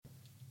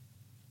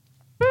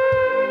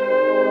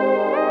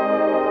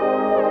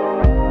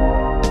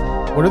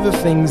What are the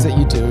things that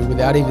you do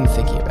without even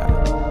thinking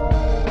about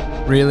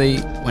it? Really,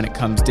 when it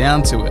comes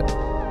down to it,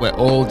 we're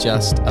all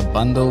just a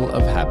bundle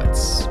of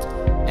habits.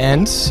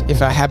 And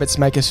if our habits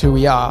make us who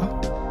we are,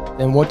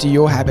 then what do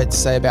your habits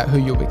say about who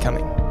you're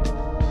becoming?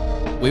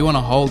 We want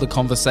to hold a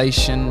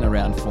conversation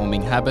around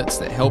forming habits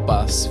that help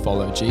us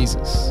follow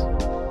Jesus.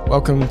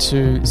 Welcome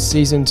to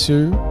Season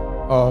 2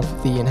 of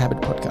the Inhabit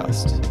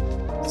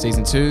Podcast.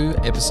 Season 2,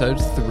 Episode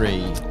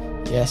 3.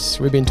 Yes,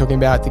 we've been talking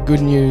about the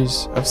good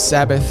news of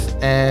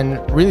Sabbath, and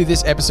really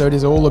this episode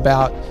is all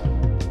about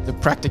the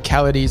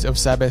practicalities of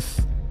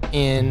Sabbath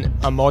in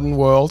a modern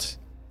world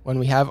when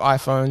we have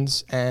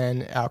iPhones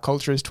and our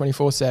culture is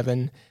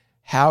 24/7.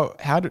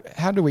 How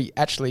do we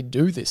actually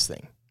do this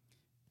thing?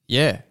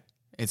 Yeah,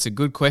 it's a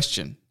good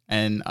question.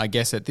 And I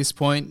guess at this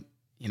point,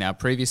 in our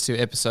previous 2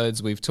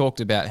 episodes, we've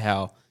talked about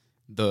how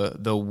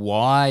the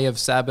why of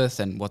Sabbath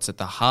and what's at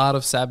the heart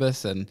of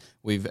Sabbath, and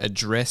we've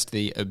addressed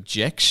the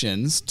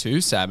objections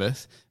to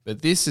Sabbath,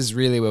 but this is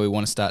really where we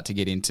want to start to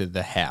get into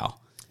the how.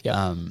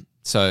 Yeah.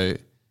 So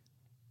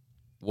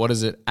what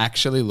does it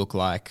actually look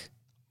like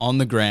on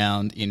the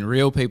ground in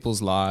real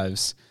people's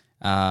lives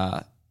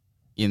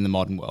in the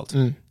modern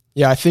world?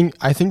 Yeah, I think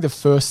the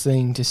first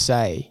thing to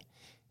say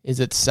is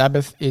that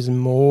Sabbath is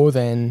more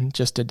than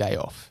just a day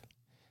off,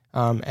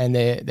 and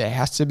there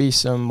has to be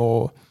some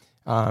more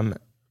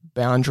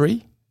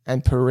boundary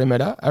and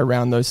perimeter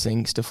around those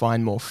things to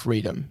find more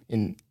freedom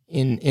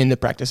in the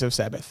practice of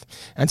Sabbath.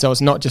 And so it's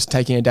not just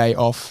taking a day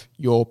off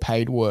your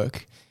paid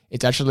work.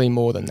 It's actually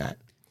more than that.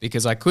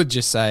 Because I could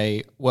just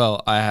say,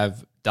 well, I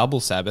have double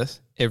Sabbath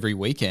every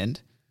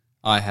weekend.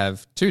 I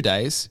have 2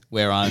 days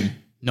where I'm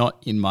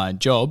not in my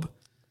job.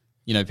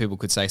 You know, people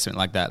could say something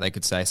like that. They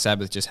could say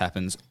Sabbath just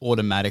happens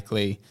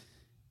automatically.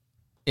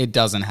 It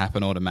doesn't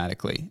happen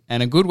automatically.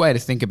 And a good way to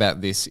think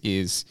about this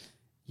is,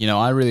 you know,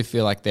 I really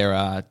feel like there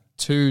are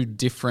 2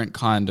 different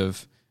kind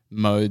of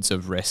modes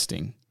of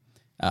resting.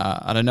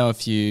 I don't know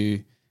if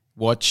you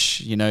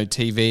watch,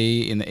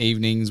 TV in the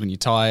evenings when you're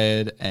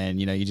tired and,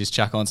 you just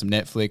chuck on some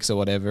Netflix or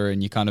whatever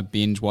and you kind of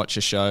binge watch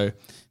a show.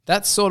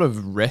 That's sort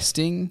of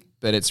resting,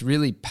 but it's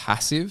really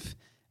passive.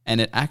 And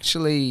it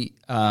actually,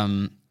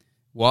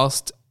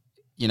 whilst,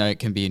 it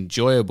can be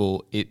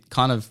enjoyable, it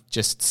kind of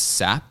just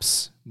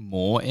saps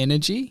more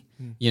energy.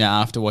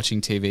 After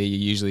watching TV, you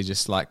usually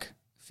just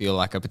feel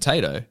like a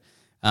potato.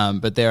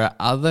 But there are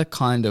other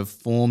kind of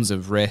forms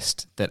of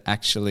rest that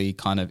actually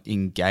kind of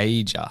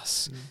engage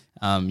us.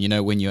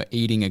 When you're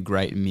eating a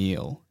great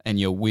meal and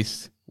you're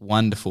with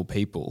wonderful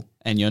people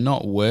and you're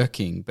not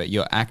working, but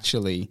you're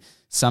actually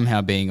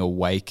somehow being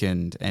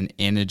awakened and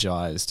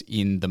energized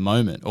in the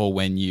moment, or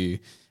when you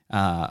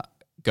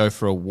go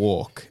for a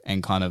walk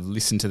and kind of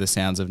listen to the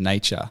sounds of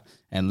nature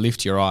and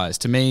lift your eyes.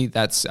 To me,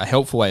 that's a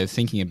helpful way of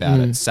thinking about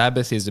it.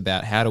 Sabbath is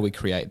about how do we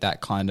create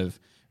that kind of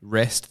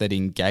rest that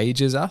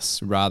engages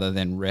us rather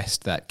than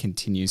rest that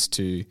continues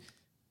to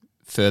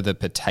further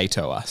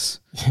potato us.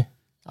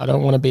 I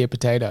don't want to be a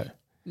potato.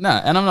 No,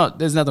 and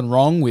there's nothing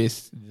wrong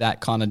with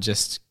that kind of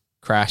just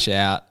crash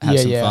out, have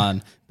some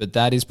fun, but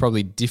that is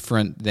probably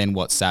different than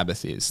what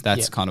Sabbath is.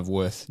 That's kind of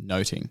worth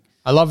noting.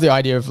 I love the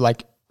idea of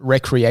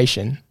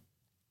recreation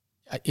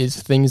is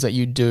things that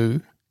you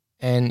do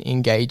and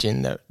engage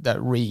in that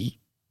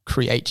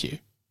recreate you.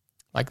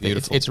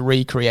 It's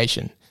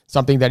recreation.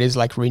 Something that is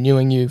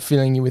renewing you,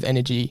 filling you with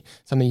energy,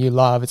 something you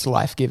love, it's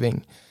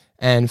life-giving.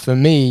 And for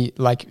me,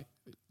 like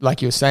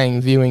you're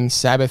saying, viewing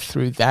Sabbath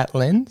through that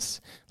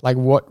lens,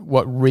 what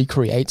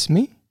recreates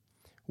me,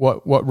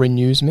 what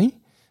renews me,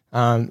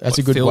 that's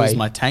a good way. What fills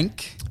my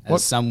tank,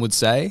 as some would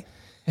say.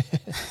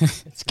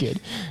 That's good.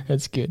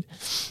 That's good.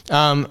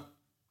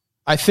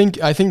 I think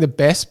the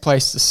best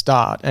place to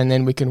start, and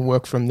then we can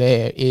work from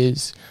there,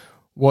 is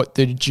what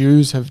the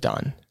Jews have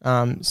done.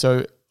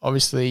 So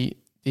obviously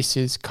this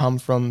has come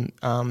from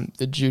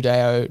the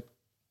Judeo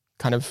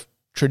kind of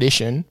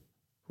tradition,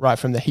 right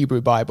from the Hebrew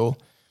Bible.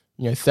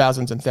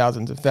 Thousands and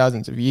thousands and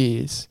thousands of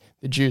years,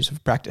 the Jews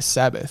have practiced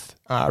Sabbath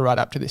right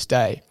up to this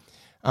day.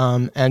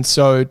 And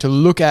so to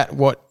look at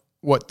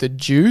what the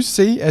Jews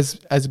see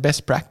as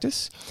best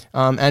practice,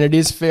 and it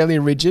is fairly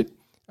rigid,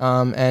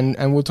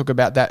 and we'll talk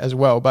about that as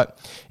well. But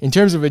in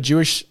terms of a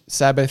Jewish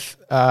Sabbath,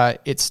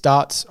 it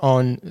starts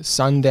on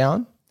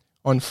sundown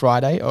on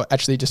Friday, or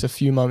actually just a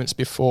few moments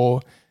before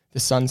the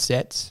sun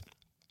sets,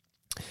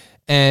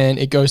 and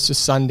it goes to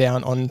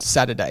sundown on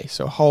Saturday,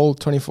 so a whole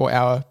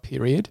 24-hour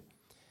period.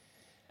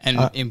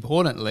 And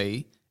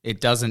importantly,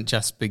 it doesn't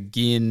just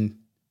begin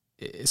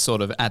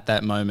sort of at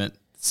that moment,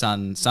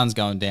 sun's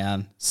going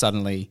down,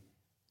 suddenly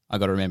I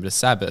got to remember to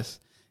Sabbath.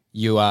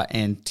 You are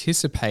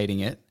anticipating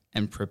it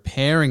and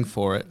preparing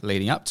for it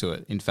leading up to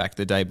it. In fact,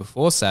 the day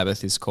before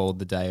Sabbath is called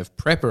the day of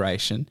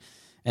preparation.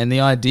 And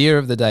the idea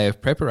of the day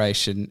of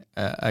preparation,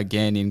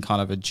 again, in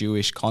kind of a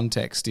Jewish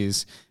context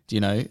is,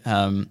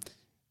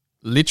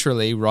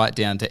 literally right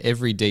down to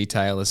every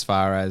detail as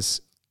far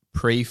as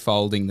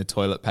pre-folding the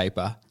toilet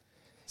paper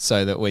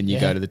so that when you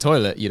go to the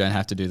toilet, you don't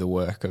have to do the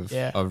work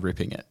of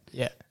ripping it.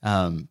 Yeah.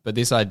 But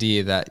this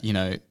idea that,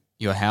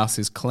 your house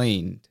is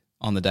cleaned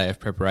on the day of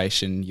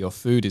preparation, your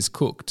food is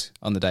cooked.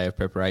 On the day of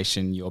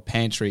preparation, your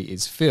pantry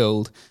is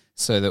filled,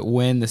 so that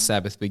when the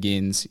Sabbath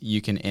begins,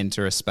 you can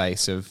enter a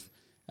space of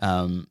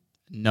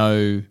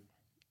no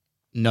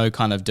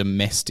kind of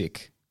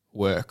domestic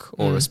work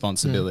or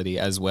responsibility,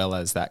 as well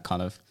as that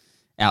kind of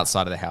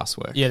outside of the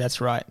housework. Yeah,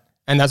 that's right.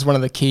 And that's one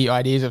of the key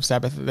ideas of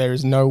Sabbath. There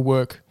is no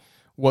work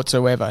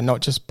whatsoever,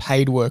 not just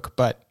paid work,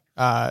 but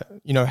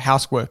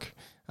housework,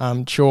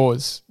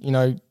 chores,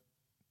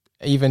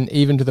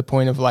 even to the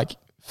point of like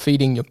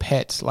feeding your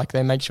pets. Like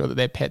they make sure that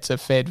their pets are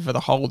fed for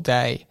the whole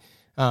day,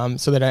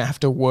 so they don't have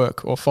to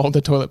work or fold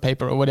the toilet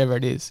paper or whatever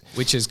it is.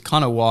 Which is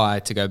kind of why,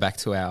 to go back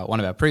to one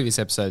of our previous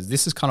episodes,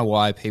 this is kind of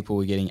why people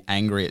were getting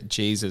angry at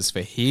Jesus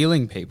for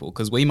healing people,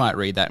 because we might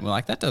read that and we're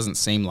like, that doesn't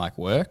seem like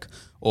work.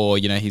 Or,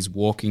 he's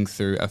walking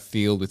through a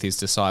field with his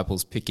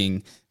disciples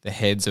picking the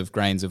heads of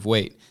grains of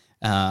wheat.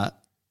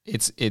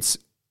 It's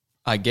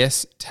I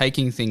guess,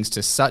 taking things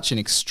to such an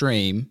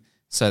extreme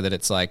so that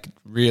it's like,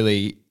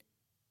 really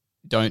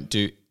don't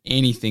do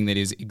anything that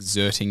is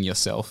exerting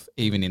yourself,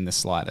 even in the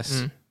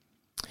slightest.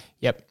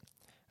 Yep.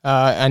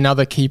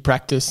 Another key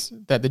practice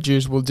that the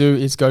Jews will do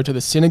is go to the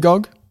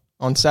synagogue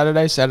on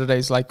Saturday.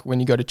 Saturday's like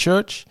when you go to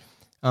church,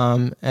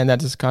 and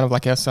that is kind of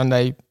like our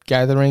Sunday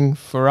gathering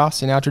for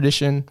us in our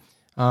tradition,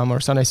 or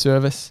a Sunday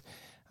service.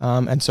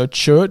 And so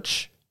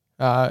church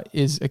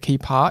is a key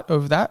part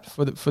of that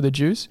for the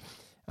Jews.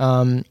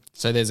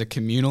 So there's a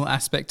communal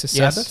aspect to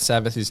Sabbath. Yes.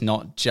 Sabbath is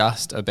not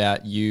just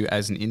about you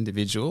as an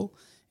individual.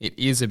 It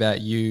is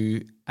about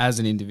you as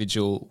an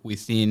individual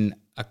within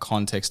a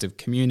context of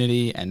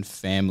community and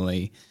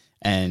family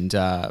and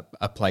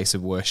a place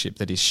of worship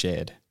that is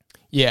shared.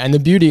 Yeah, and the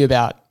beauty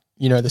about,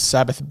 the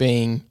Sabbath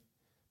being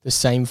the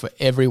same for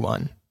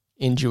everyone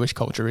in Jewish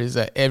culture is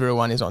that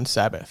everyone is on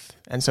Sabbath.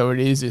 And so it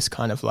is this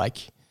kind of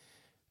like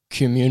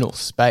communal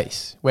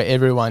space where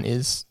everyone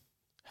has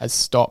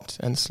stopped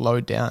and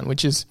slowed down,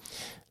 which is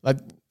like,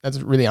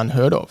 that's really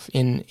unheard of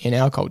in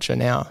our culture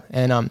now.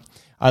 And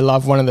I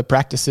love one of the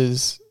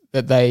practices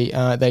that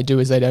they do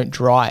is they don't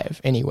drive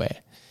anywhere.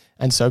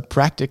 And so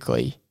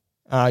practically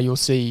you'll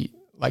see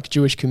like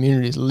Jewish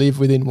communities live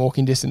within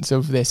walking distance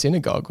of their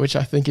synagogue, which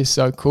I think is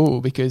so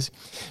cool because,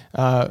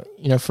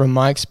 from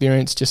my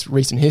experience, just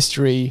recent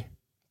history,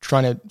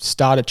 trying to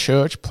start a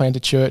church, plant a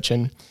church,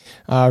 and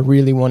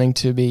really wanting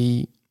to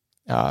be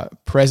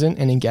present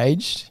and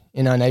engaged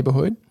in our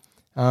neighborhood,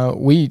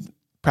 we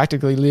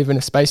practically live in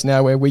a space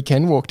now where we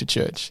can walk to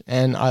church.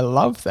 And I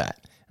love that.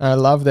 And I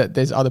love that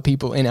there's other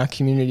people in our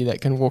community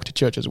that can walk to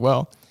church as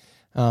well.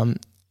 Can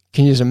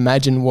you just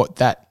imagine what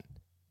that,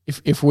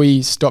 if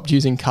we stopped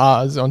using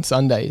cars on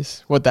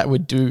Sundays, what that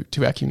would do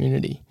to our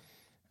community?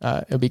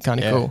 It'd be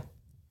kind of cool.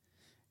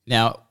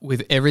 Now,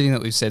 with everything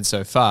that we've said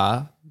so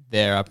far,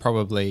 there are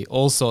probably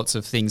all sorts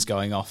of things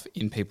going off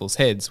in people's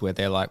heads where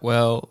they're like,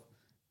 well,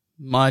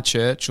 my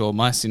church or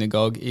my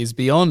synagogue is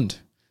beyond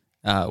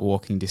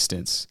walking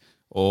distance.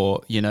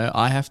 Or,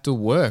 I have to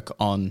work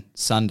on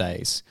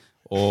Sundays.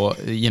 Or,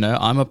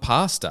 I'm a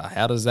pastor.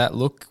 How does that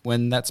look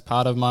when that's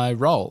part of my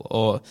role?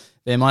 Or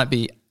there might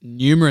be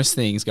numerous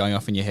things going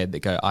off in your head that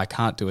go, I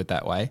can't do it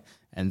that way,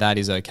 and that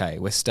is okay.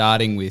 We're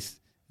starting with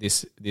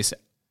this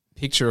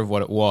picture of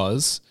what it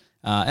was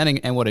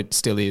and what it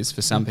still is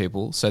for some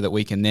people, so that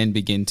we can then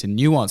begin to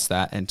nuance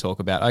that and talk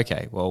about,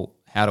 okay, well,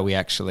 how do we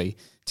actually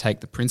take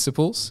the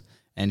principles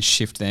and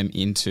shift them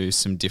into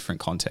some different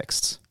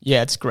contexts?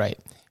 Yeah, it's great.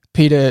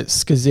 Peter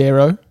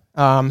Scazzero,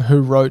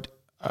 who wrote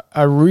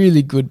a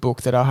really good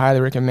book that I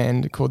highly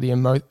recommend called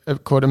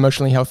called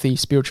Emotionally Healthy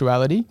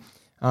Spirituality.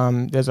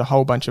 There's a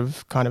whole bunch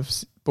of kind of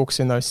books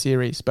in those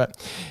series, but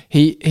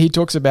he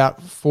talks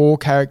about 4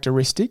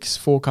 characteristics,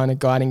 4 kind of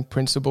guiding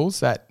principles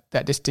that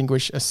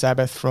distinguish a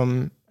Sabbath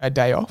from a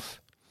day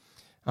off.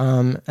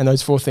 And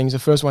those 4 things, the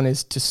first one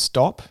is to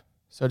stop.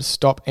 So to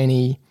stop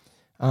any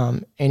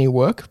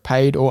work,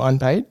 paid or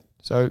unpaid.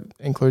 So it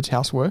includes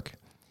housework.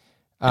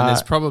 And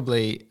there's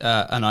probably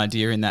an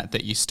idea in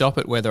that you stop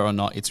it whether or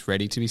not it's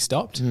ready to be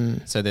stopped.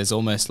 So there's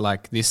almost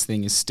like this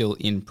thing is still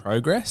in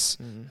progress,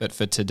 but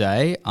for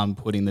today, I'm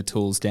putting the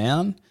tools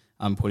down,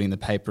 I'm putting the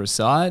paper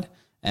aside,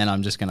 and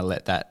I'm just going to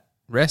let that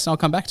rest, and I'll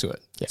come back to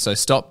it. Yeah. So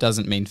stop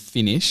doesn't mean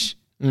finish,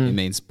 it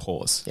means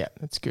pause. Yeah,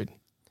 that's good.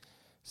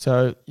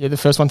 So the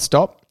first one,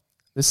 stop.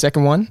 The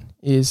second one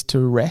is to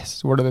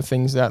rest. What are the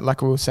things that,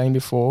 like we were saying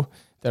before,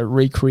 that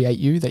recreate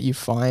you, that you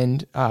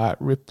find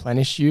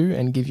replenish you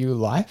and give you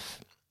life?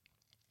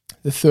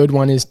 The third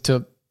one is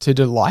to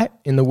delight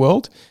in the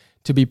world,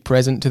 to be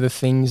present to the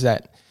things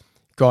that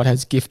God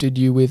has gifted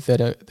you with that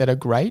are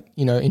great.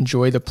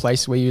 Enjoy the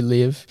place where you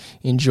live,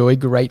 enjoy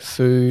great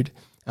food,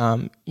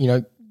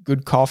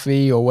 good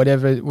coffee or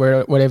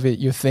whatever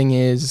your thing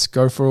is.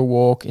 Go for a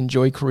walk,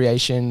 enjoy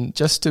creation,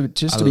 just to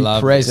be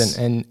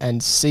present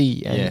and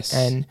see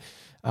and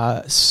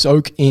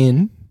soak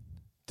in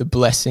the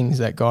blessings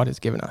that God has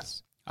given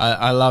us.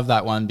 I love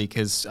that one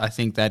because I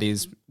think that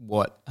is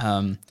what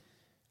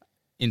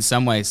in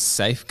some ways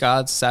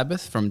safeguards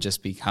Sabbath from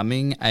just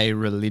becoming a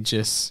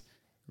religious,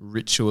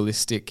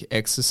 ritualistic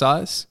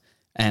exercise.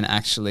 and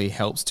actually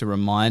helps to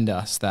remind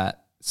us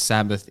that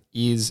Sabbath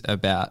is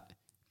about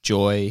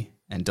joy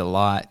and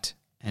delight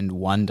and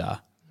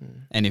wonder.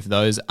 And if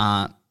those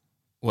aren't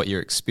what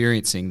you're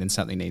experiencing, then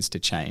something needs to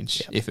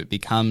change. If it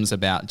becomes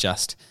about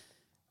just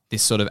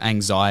this sort of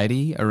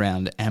anxiety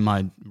around, am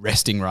I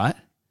resting right?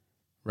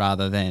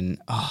 Rather than,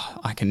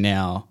 I can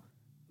now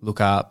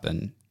look up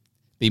and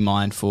be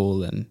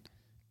mindful and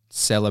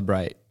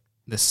celebrate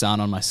the sun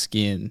on my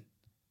skin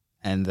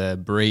and the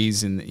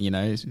breeze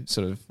in,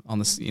 sort of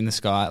in the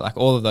sky, like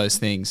all of those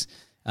things.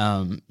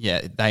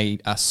 They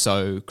are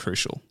so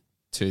crucial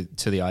to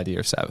the idea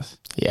of Sabbath.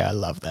 Yeah, I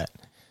love that.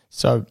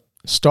 So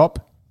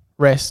stop,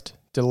 rest,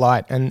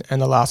 delight, and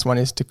the last one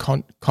is to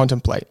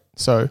contemplate.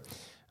 So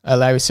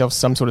allow yourself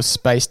some sort of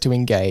space to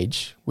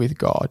engage with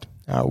God,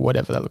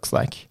 whatever that looks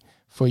like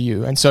for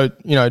you. And so,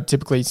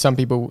 typically,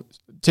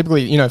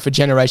 for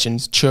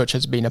generations, church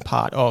has been a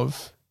part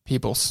of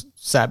people's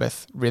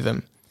Sabbath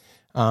rhythm,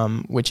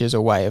 which is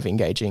a way of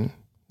engaging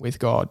with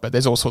God. But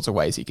there's all sorts of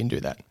ways you can do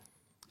that.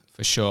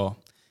 For sure.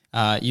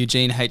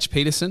 Eugene H.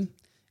 Peterson,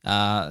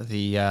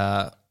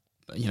 the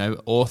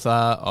author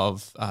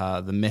of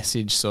the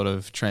Message sort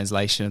of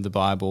translation of the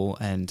Bible,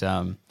 and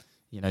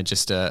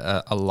just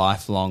a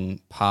lifelong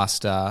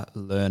pastor,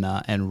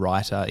 learner, and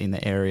writer in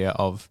the area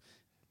of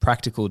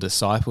practical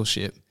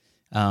discipleship.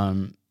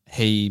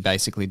 He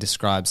basically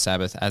describes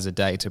Sabbath as a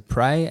day to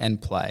pray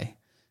and play,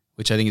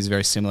 which I think is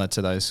very similar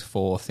to those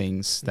four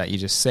things that you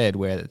just said,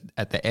 where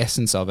at the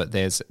essence of it,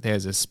 there's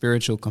a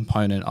spiritual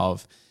component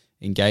of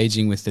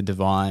engaging with the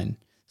divine,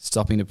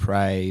 stopping to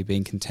pray,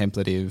 being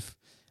contemplative,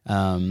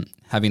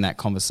 having that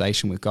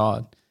conversation with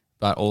God,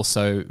 but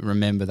also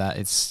remember that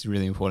it's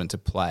really important to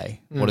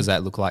play. What does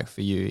that look like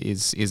for you?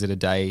 Is it a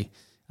day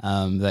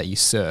that you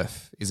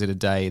surf? Is it a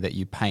day that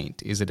you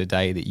paint? Is it a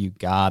day that you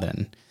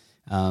garden?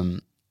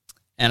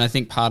 And I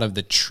think part of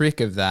the trick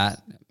of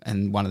that,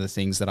 and one of the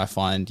things that I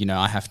find,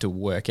 I have to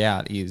work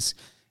out, is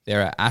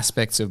there are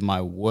aspects of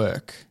my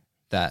work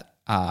that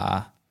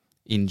are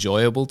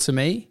enjoyable to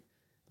me.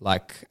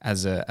 Like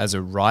as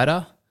a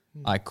writer,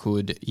 I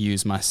could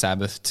use my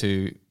Sabbath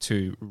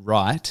to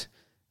write,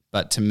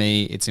 but to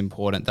me it's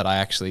important that I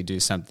actually do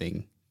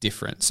something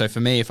different. So for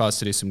me, if I was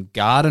to do some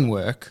garden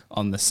work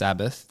on the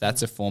Sabbath,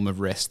 that's a form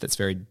of rest that's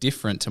very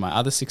different to my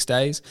other 6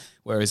 days.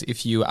 Whereas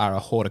if you are a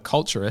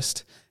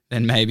horticulturist,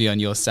 then maybe on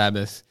your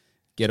Sabbath,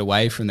 get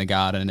away from the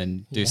garden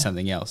and do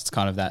something else. It's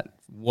kind of that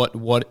what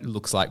it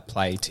looks like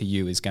play to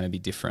you is going to be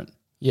different.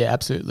 Yeah,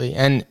 absolutely.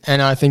 And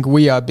I think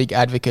we are big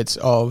advocates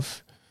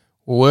of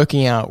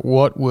working out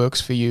what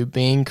works for you,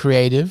 being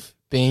creative,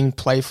 being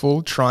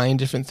playful, trying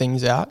different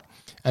things out.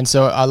 And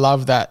so I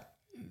love that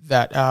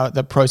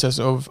the process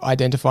of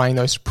identifying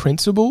those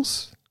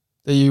principles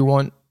that you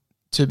want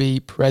to be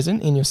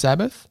present in your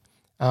Sabbath,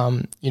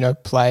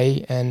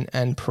 play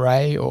and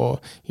pray, or,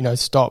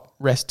 stop,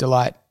 rest,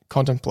 delight,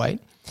 contemplate,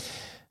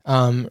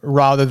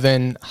 rather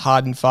than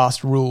hard and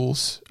fast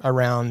rules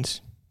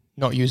around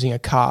not using a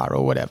car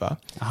or whatever.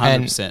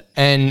 100%.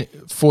 And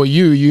for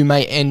you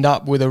may end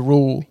up with a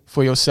rule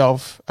for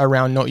yourself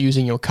around not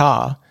using your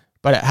car,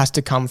 but it has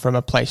to come from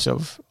a place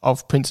of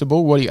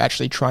principle. What are you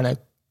actually trying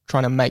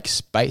to make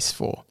space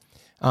for?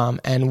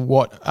 And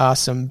what are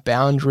some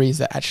boundaries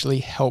that actually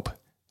help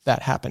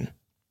that happen?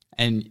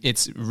 And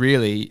it's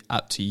really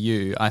up to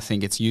you. I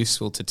think it's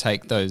useful to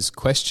take those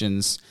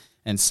questions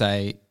and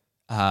say,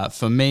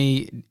 for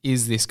me,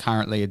 is this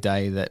currently a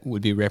day that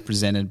would be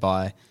represented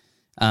by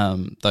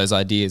those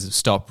ideas of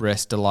stop,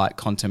 rest, delight,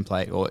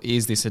 contemplate, or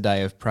is this a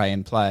day of pray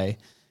and play?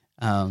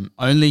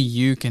 Only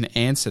you can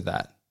answer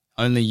that.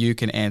 Only you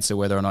can answer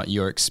whether or not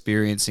you're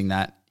experiencing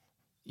that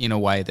in a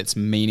way that's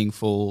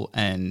meaningful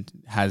and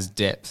has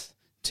depth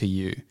to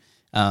you.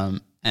 I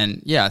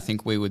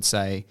think we would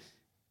say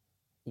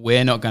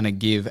we're not going to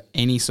give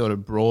any sort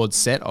of broad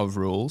set of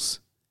rules.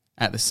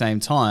 At the same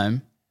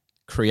time,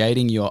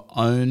 creating your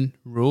own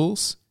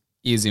rules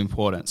is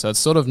important. So it's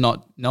sort of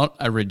not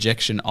a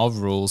rejection of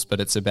rules, but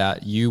it's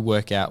about you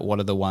work out what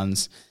are the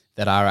ones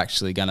that are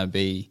actually going to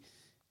be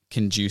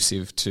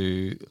conducive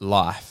to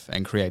life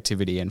and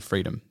creativity and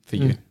freedom for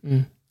you.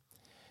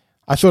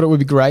 I thought it would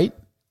be great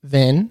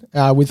then,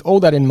 with all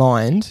that in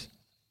mind,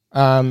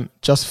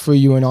 just for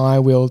you and I,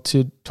 Will,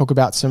 to talk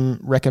about some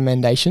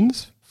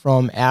recommendations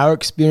from our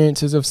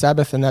experiences of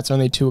Sabbath, and that's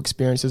only 2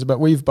 experiences, but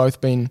we've both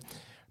been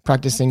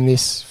practicing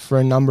this for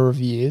a number of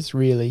years,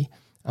 really,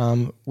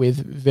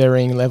 with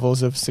varying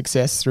levels of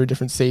success through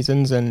different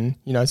seasons. And,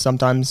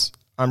 sometimes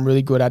I'm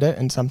really good at it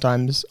and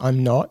sometimes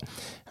I'm not.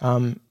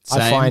 Same.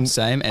 And it's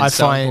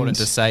so important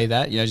to say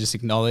that, just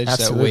acknowledge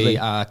absolutely. that we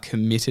are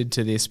committed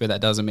to this, but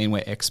that doesn't mean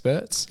we're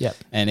experts. Yep.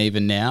 And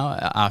even now,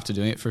 after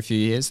doing it for a few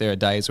years, there are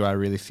days where I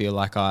really feel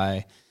like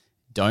I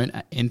don't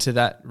enter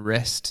that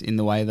rest in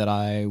the way that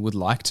I would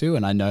like to,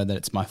 and I know that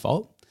it's my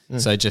fault.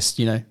 So just,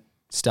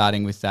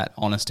 starting with that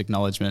honest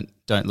acknowledgement,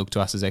 don't look to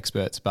us as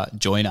experts, but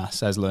join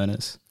us as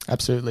learners.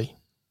 Absolutely.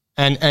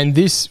 And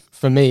this,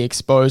 for me,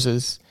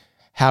 exposes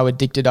how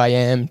addicted I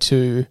am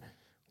to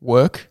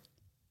work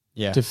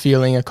Yeah. to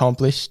feeling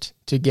accomplished,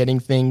 to getting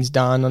things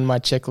done on my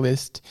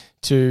checklist,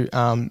 to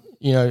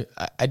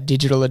a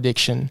digital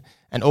addiction,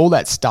 and all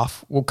that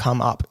stuff will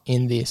come up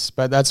in this.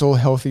 But that's all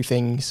healthy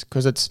things,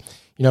 because it's,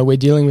 we're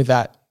dealing with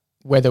that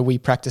whether we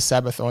practice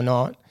Sabbath or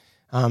not.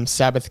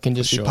 Sabbath can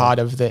just be part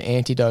of the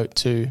antidote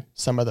to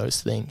some of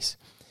those things.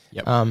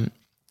 Yep.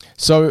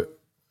 So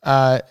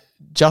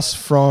just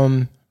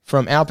from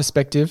our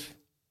perspective,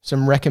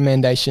 some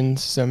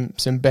recommendations,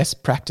 some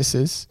best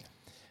practices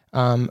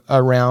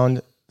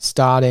around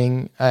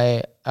starting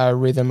a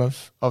rhythm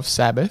of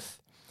Sabbath.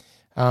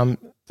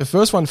 The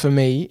first one for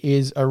me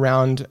is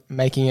around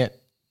making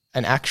it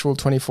an actual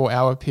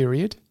 24-hour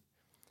period.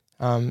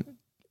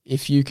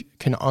 If you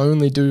can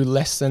only do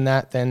less than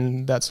that,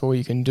 then that's all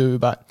you can do.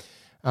 But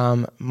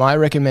my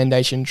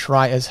recommendation,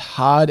 try as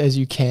hard as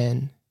you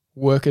can,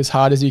 work as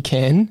hard as you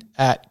can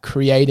at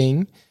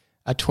creating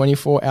a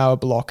 24-hour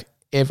block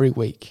every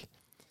week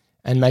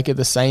and make it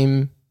the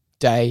same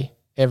day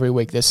every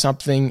week. There's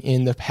something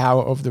in the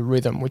power of the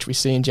rhythm, which we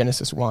see in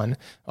Genesis 1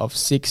 of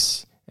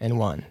 6 and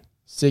 1.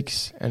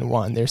 6 and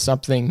 1. There's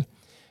something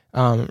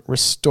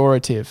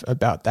restorative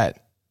about that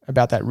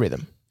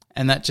rhythm.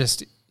 And that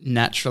just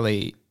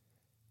naturally,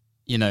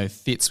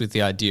 fits with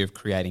the idea of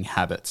creating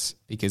habits,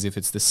 because if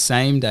it's the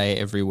same day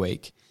every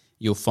week,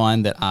 you'll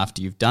find that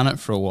after you've done it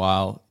for a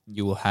while,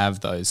 you will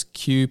have those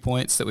cue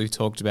points that we've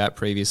talked about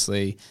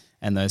previously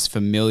and those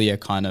familiar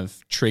kind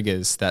of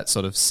triggers that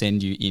sort of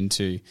send you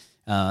into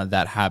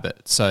that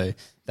habit. So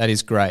that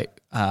is great.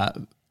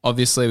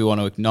 Obviously, we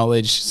want to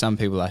acknowledge some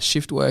people are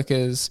shift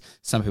workers.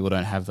 Some people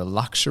don't have the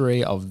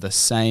luxury of the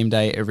same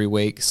day every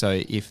week.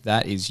 So if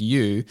that is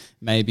you,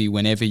 maybe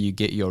whenever you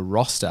get your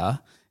roster,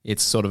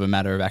 it's sort of a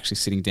matter of actually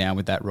sitting down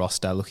with that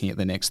roster, looking at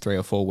the next 3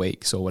 or 4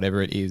 weeks or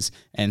whatever it is,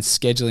 and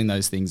scheduling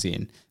those things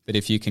in. But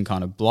if you can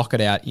kind of block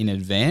it out in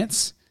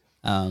advance,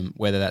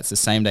 whether that's the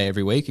same day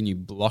every week and you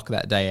block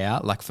that day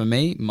out. Like for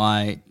me,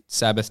 my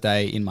Sabbath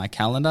day in my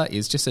calendar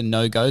is just a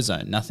no-go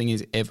zone. Nothing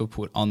is ever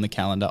put on the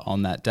calendar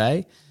on that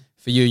day.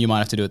 For you, you might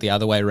have to do it the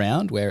other way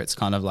around, where it's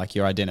kind of like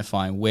you're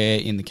identifying where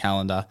in the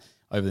calendar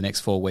over the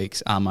next 4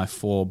 weeks are my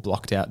 4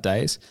 blocked out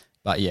days.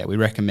 But yeah, we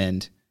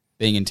recommend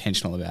being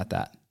intentional about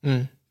that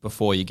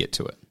before you get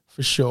to it.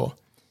 For sure.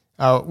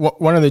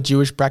 One of the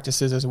Jewish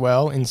practices as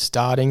well in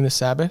starting the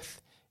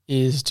Sabbath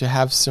is to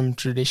have some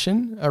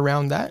tradition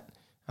around that.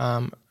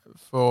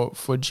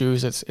 For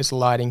Jews, it's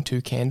lighting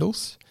 2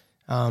 candles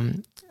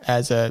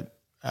as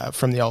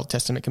from the Old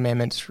Testament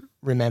commandments,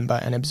 remember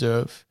and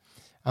observe.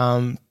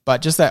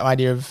 But just that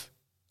idea of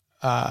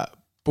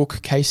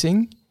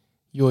bookcasing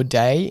your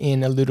day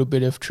in a little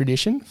bit of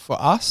tradition for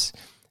us.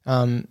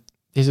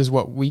 This is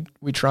what we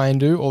try and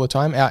do all the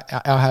time.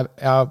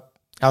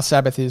 Our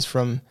Sabbath is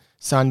from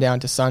sundown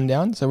to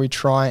sundown, so we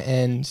try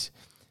and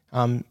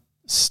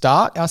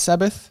start our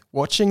Sabbath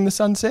watching the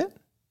sunset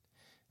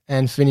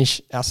and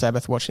finish our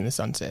Sabbath watching the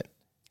sunset.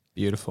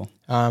 Beautiful.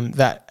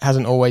 That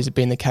hasn't always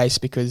been the case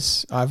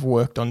because I've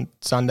worked on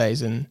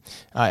Sundays and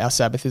our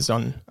Sabbath is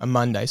on a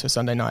Monday, so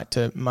Sunday night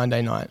to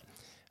Monday night.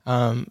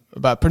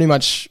 But pretty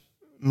much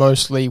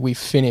mostly we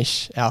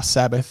finish our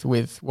Sabbath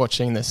with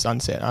watching the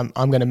sunset. I'm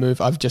going to move.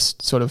 I've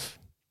just sort of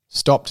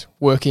stopped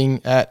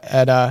working at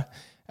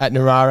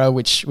Narara,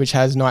 which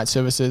has night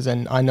services,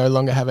 and I no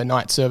longer have a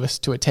night service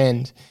to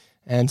attend.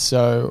 And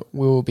so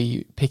we will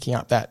be picking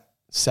up that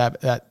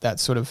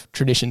sort of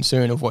tradition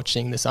soon of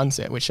watching the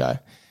sunset, which I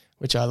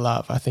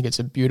love. I think it's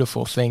a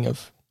beautiful thing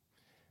of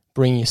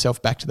bringing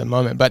yourself back to the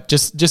moment. But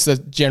just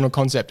the general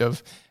concept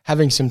of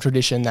having some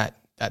tradition that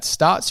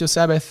starts your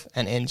Sabbath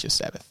and ends your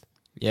Sabbath.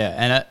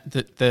 Yeah,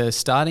 and the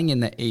starting in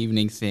the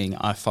evening thing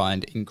I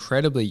find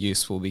incredibly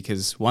useful,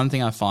 because one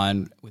thing I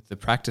find with the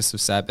practice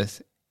of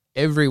Sabbath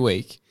every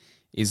week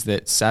is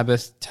that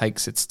Sabbath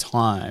takes its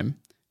time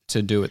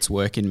to do its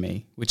work in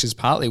me, which is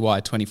partly why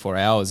 24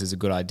 hours is a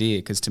good idea,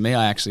 because to me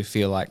I actually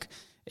feel like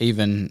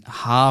even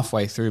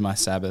halfway through my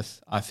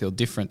Sabbath, I feel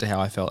different to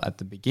how I felt at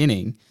the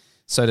beginning.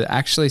 So to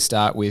actually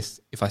start with,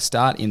 if I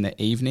start in the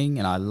evening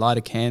and I light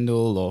a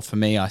candle, or for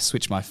me, I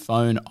switch my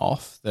phone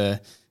off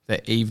the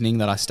evening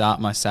that I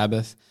start my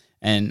Sabbath,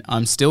 and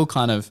I'm still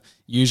kind of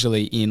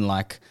usually in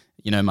like,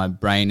 my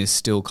brain is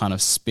still kind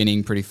of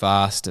spinning pretty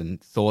fast and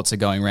thoughts are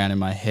going around in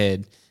my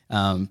head.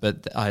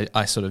 But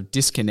I sort of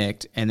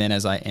disconnect, and then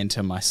as I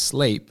enter my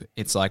sleep,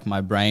 it's like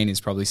my brain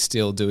is probably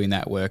still doing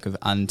that work of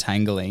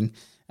untangling.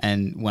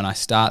 And when I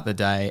start the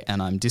day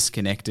and I'm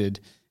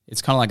disconnected,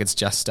 it's kind of like it's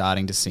just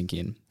starting to sink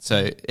in.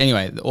 So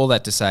anyway, all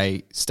that to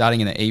say,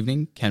 starting in the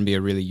evening can be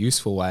a really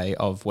useful way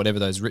of whatever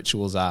those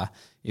rituals are,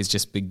 is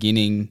just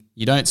beginning.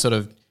 You don't sort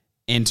of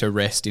enter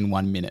rest in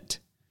 1 minute.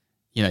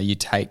 You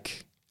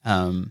take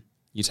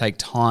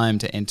time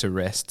to enter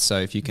rest. So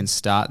if you can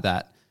start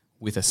that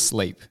with a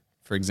sleep,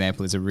 for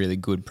example, is a really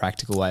good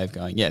practical way of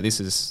going, this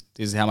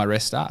is how my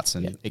rest starts,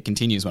 and it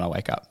continues when I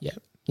wake up.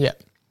 Yeah.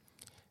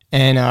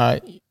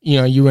 And,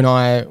 you and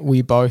I,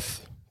 we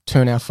both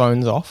turn our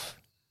phones off,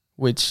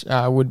 which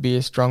would be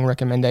a strong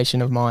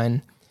recommendation of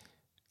mine.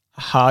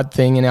 A hard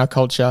thing in our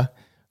culture,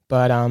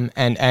 but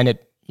and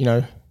it,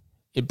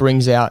 it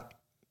brings out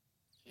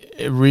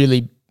it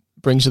really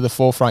brings to the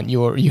forefront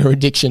your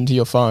addiction to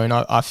your phone.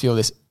 I feel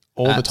this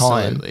all the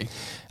time.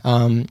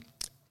 Absolutely.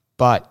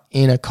 But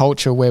in a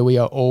culture where we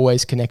are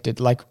always connected,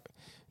 like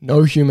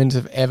no humans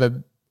have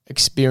ever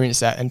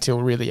experienced that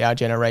until really our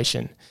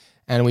generation.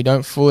 And we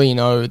don't fully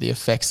know the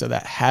effects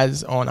that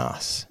has on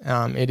us.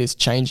 It is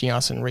changing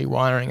us and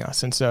rewiring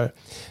us. And so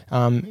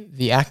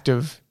the act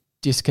of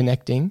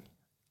disconnecting,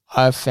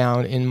 I've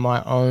found in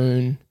my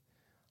own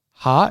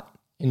heart,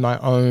 in my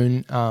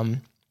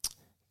own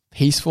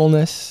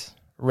peacefulness,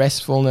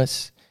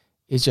 restfulness,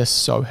 is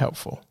just so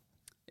helpful.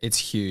 It's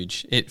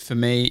huge. It, for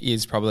me,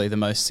 is probably the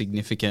most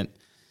significant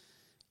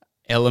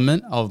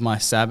element of my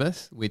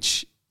Sabbath,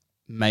 which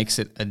makes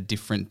it a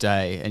different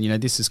day. And,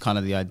 this is kind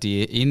of the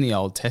idea in the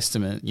Old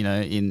Testament,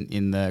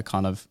 in the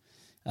kind of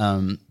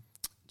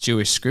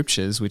Jewish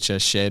scriptures, which are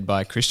shared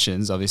by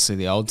Christians, obviously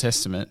the Old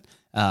Testament.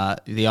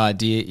 The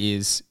idea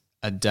is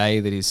a day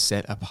that is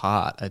set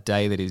apart, a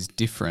day that is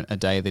different, a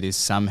day that is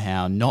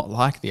somehow not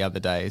like the other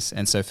days.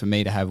 And so for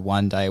me to have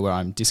one day where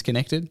I'm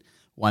disconnected,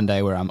 one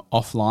day where I'm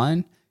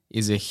offline,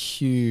 is a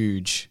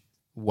huge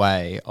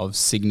way of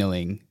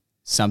signaling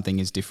something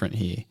is different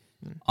here.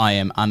 I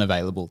am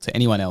unavailable to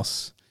anyone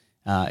else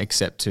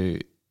except to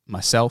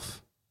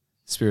myself,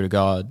 Spirit of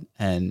God,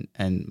 and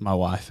my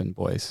wife and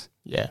boys.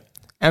 Yeah.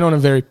 And on a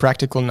very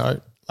practical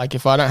note, like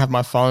if I don't have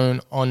my phone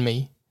on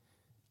me,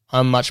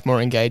 I'm much more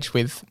engaged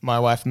with my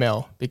wife,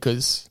 Mel,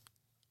 because,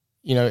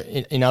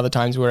 in other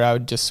times where I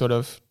would just sort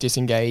of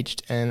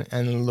disengaged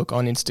and look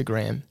on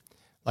Instagram,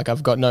 like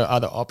I've got no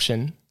other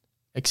option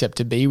except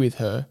to be with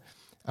her.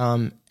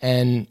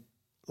 And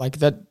like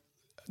that,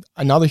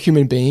 another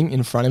human being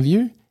in front of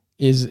you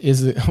is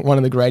one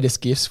of the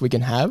greatest gifts we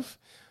can have,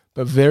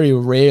 but very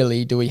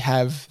rarely do we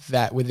have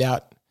that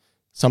without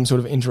some sort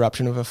of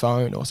interruption of a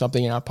phone or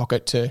something in our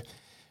pocket to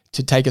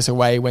take us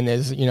away when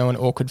there's, an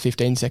awkward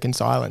 15-second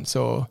silence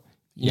or,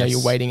 Yes.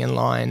 you're waiting in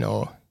line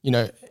or,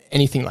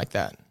 anything like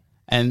that.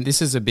 And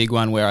this is a big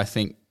one where I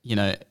think,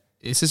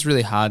 this is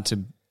really hard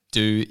to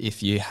do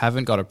if you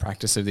haven't got a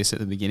practice of this at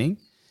the beginning,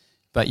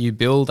 but you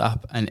build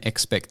up an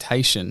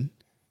expectation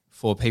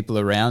for people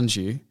around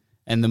you.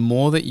 And the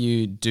more that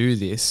you do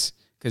this,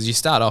 because you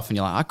start off and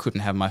you're like, I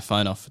couldn't have my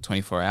phone off for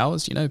 24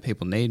 hours.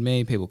 People need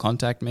me, people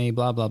contact me,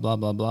 blah, blah, blah,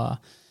 blah, blah.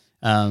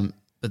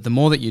 But the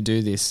more that you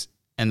do this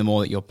and the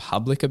more that you're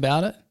public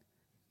about it,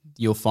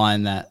 you'll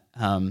find that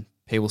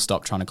people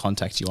stop trying to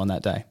contact you on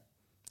that day.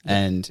 Yeah.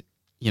 And,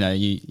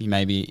 you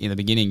maybe in the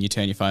beginning you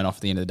turn your phone off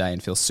at the end of the day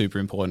and feel super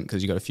important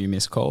because you got a few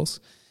missed calls.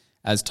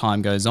 As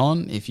time goes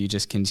on, if you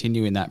just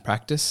continue in that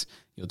practice,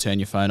 you'll turn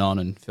your phone on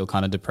and feel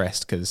kind of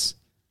depressed because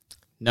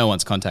no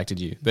one's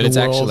contacted you. But it's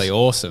actually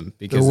awesome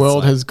because the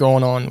world has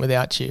gone on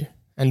without you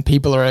and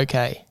people are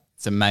okay.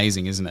 It's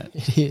amazing, isn't it?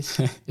 It is.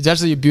 It's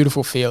actually a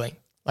beautiful feeling.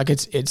 Like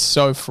it's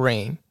so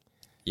freeing.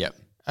 Yep.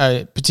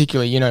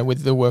 Particularly,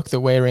 with the work that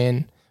we're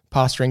in,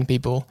 pastoring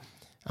people,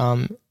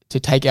 to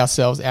take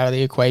ourselves out of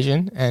the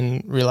equation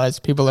and realize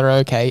people are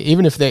okay.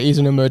 Even if there is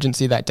an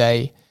emergency that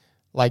day,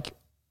 like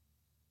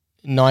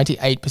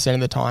 98% of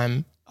the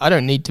time, I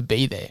don't need to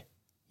be there.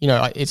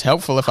 It's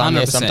helpful if I'm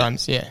there 100%.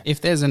 sometimes, yeah.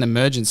 If there's an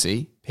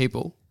emergency,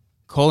 people,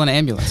 call an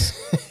ambulance.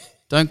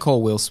 Don't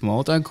call Will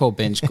Small. Don't call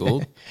Benj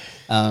Gould.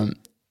 And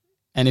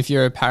if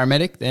you're a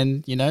paramedic,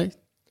 then,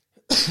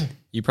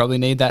 you probably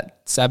need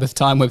that Sabbath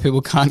time where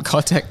people can't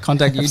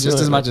contact you just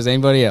as much as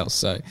anybody else.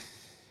 So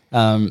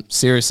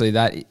seriously,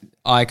 that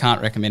I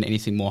can't recommend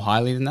anything more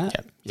highly than that.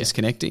 Yep.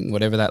 Disconnecting,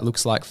 whatever that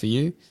looks like for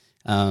you.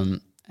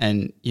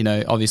 And,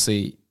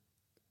 obviously,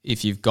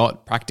 if you've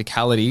got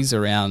practicalities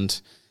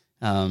around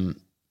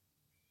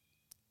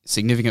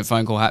significant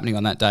phone call happening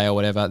on that day or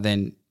whatever,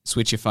 then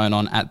switch your phone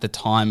on at the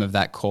time of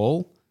that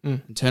call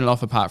and turn it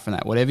off apart from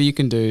that. Whatever you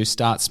can do,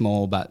 start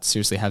small, but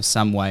seriously have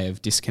some way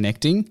of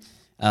disconnecting.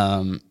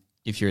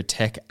 If you're a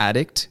tech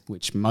addict,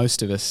 which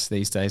most of us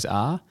these days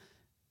are,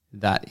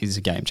 that is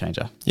a game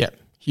changer. Yeah,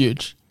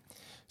 huge.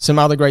 Some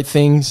other great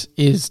things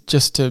is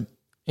just to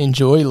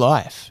enjoy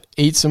life.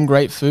 Eat some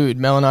great food.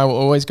 Mel and I will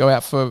always go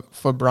out for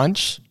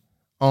brunch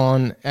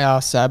on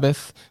our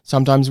Sabbath.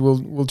 Sometimes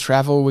we'll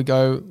travel. We'll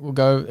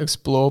go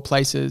explore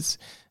places.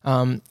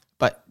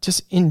 But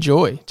just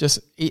enjoy. Just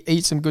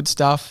eat some good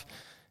stuff.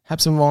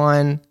 Have some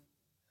wine.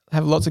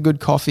 Have lots of good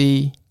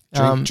coffee.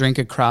 Drink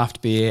a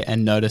craft beer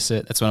and notice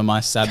it. That's one of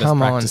my Sabbath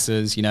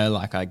practices.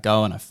 Like I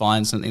go and I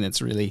find something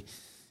that's really,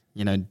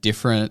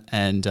 different,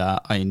 and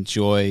I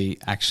enjoy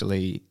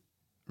actually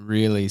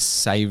really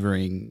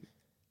savoring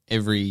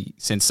every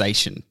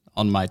sensation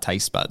on my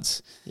taste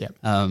buds. Yep.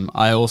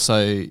 I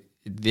also,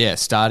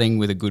 starting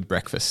with a good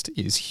breakfast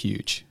is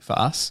huge for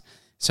us.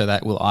 So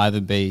that will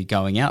either be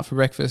going out for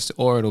breakfast,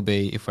 or it'll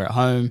be, if we're at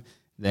home,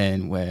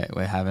 then we're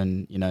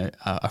having,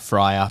 a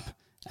fry up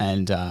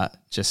and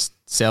just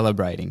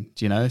celebrating,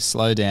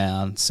 slow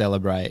down,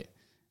 celebrate.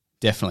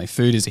 Definitely.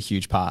 Food is a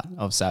huge part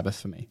of Sabbath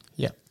for me.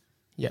 Yep.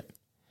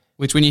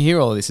 Which, when you hear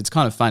all of this, it's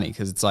kind of funny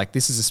because it's like,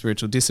 this is a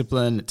spiritual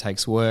discipline, it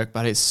takes work,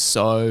 but it's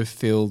so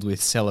filled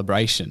with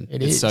celebration.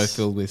 It's so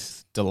filled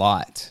with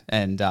delight.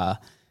 And,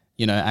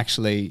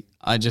 actually,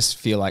 I just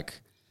feel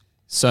like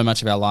so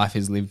much of our life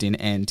is lived in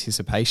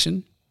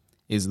anticipation,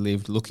 is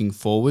lived looking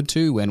forward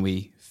to when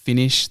we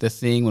finish the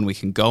thing, when we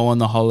can go on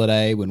the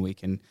holiday, when we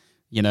can,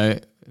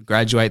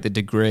 graduate the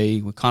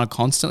degree. We're kind of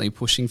constantly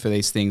pushing for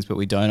these things, but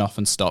we don't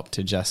often stop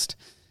to just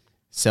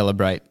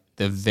celebrate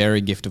the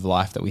very gift of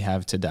life that we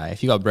have today.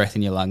 If you got breath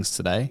in your lungs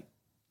today,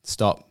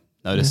 stop,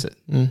 notice it.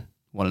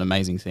 What an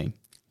amazing thing.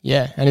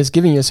 Yeah, and it's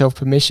giving yourself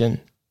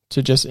permission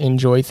to just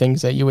enjoy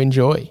things that you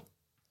enjoy.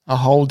 A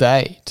whole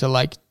day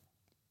to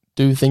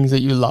do things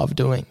that you love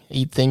doing,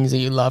 eat things that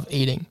you love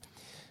eating.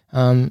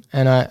 And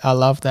I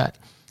love that.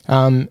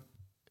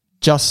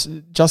 Just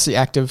the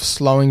act of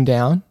slowing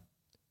down,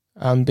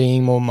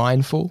 being more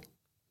mindful,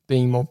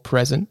 being more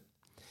present.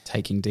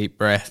 Taking deep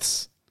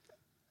breaths.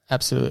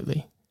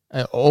 Absolutely.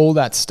 All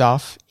that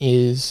stuff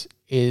is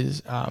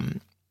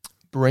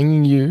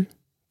bringing you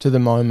to the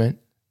moment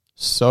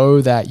so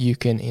that you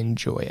can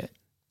enjoy it.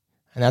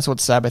 And that's what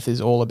Sabbath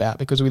is all about,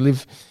 because we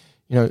live,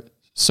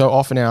 so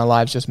often in our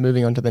lives just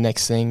moving on to the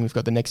next thing. We've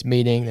got the next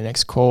meeting, the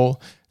next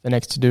call, the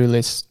next to-do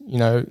list,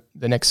 the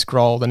next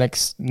scroll, the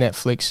next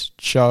Netflix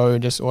show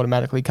just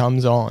automatically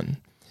comes on.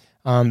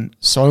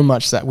 So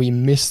much that we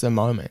miss the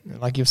moment.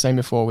 Like you've saying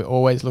before, we're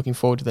always looking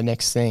forward to the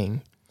next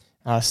thing.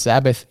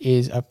 Sabbath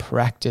is a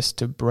practice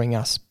to bring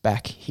us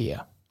back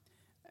here.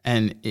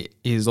 And it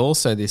is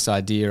also this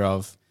idea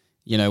of,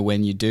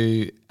 when you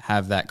do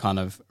have that kind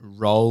of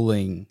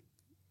rolling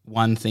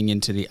one thing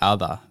into the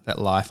other that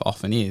life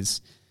often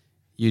is,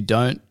 you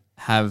don't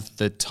have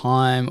the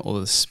time or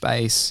the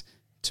space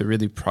to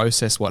really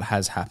process what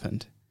has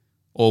happened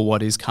or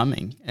what is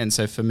coming. And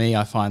so for me,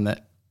 I find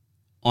that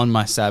on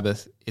my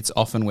Sabbath, it's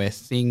often where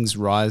things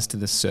rise to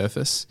the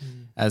surface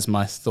as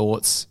my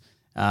thoughts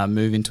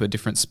move into a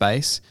different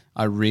space.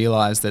 I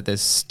realize that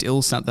there's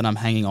still something I'm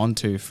hanging on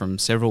to from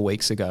several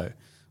weeks ago,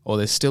 or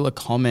there's still a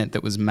comment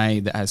that was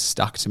made that has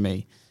stuck to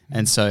me.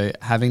 And so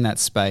having that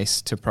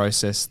space to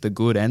process the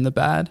good and the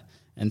bad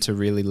and to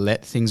really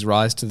let things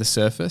rise to the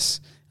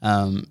surface,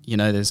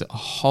 there's a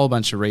whole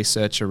bunch of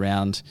research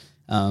around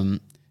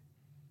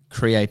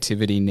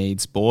creativity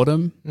needs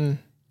boredom.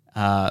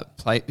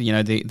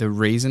 The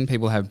reason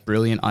people have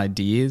brilliant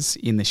ideas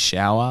in the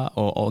shower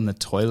or on the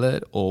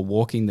toilet or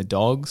walking the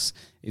dogs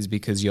is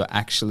because you're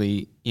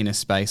actually in a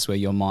space where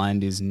your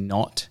mind is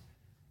not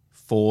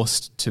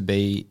forced to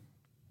be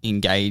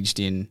engaged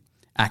in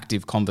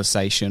active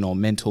conversation or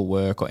mental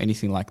work or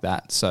anything like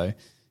that. So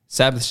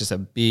Sabbath's just a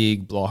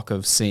big block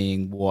of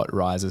seeing what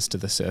rises to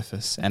the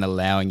surface and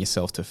allowing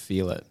yourself to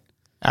feel it.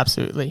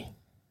 Absolutely.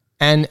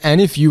 And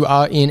if you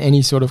are in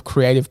any sort of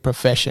creative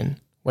profession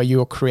where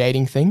you're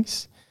creating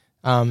things,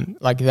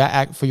 like that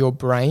act for your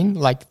brain,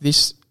 like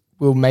this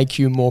will make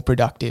you more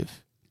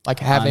productive. Like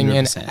having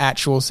 100%. an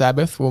actual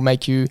Sabbath will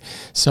make you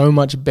so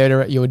much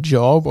better at your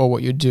job or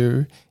what you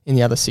do in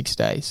the other 6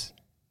 days.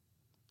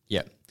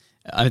 Yeah.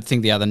 I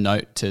think the other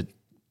note to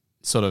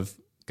sort of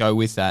go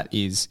with that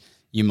is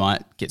you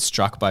might get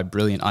struck by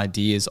brilliant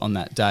ideas on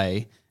that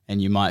day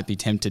and you might be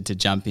tempted to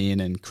jump in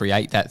and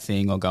create that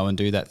thing or go and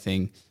do that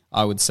thing.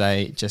 I would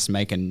say just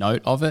make a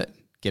note of it,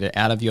 get it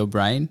out of your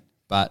brain,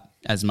 but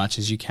as much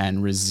as you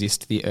can,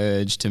 resist the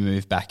urge to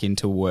move back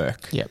into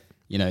work. Yep.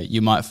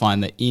 You might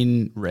find that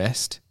in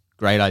rest,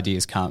 great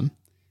ideas come,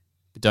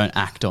 but don't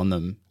act on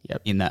them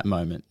in that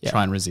moment. Yep.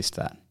 Try and resist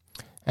that.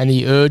 And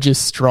the urge is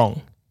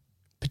strong,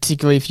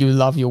 particularly if you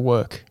love your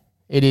work.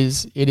 It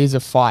is a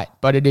fight,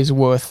 but it is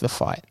worth the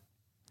fight.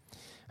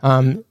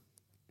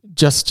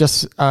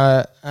 Just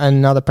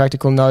another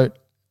practical note,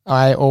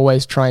 I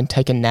always try and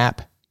take a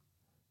nap,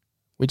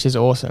 which is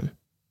awesome.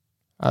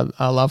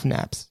 I love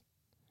naps,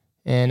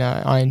 and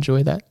I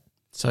enjoy that.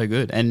 So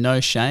good. And no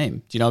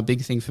shame. Do you know, a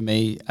big thing for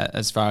me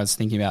as far as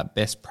thinking about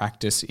best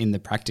practice in the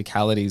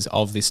practicalities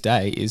of this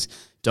day is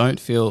don't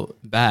feel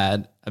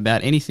bad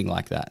about anything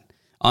like that.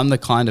 I'm the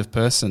kind of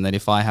person that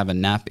if I have a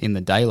nap in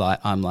the daylight,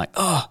 I'm like,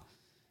 oh,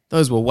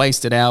 those were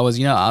wasted hours.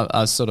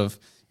 I sort of,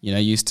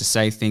 used to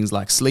say things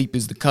like sleep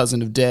is the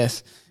cousin of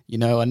death.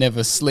 I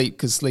never sleep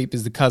because sleep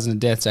is the cousin of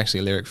death. It's actually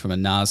a lyric from a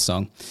Nas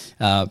song.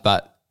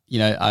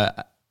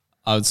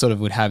 I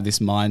would have this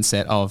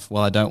mindset of,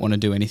 well, I don't want to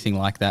do anything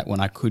like that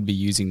when I could be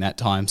using that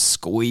time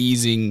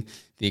squeezing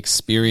the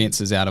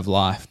experiences out of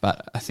life.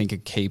 But I think a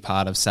key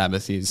part of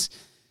Sabbath is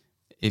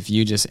if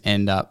you just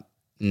end up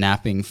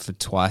napping for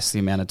twice the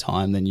amount of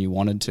time than you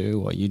wanted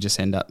to, or you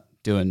just end up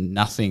doing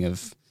nothing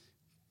of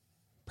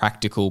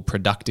practical,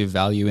 productive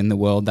value in the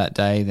world that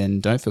day, then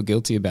don't feel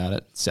guilty about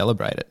it.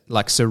 Celebrate it.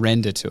 Like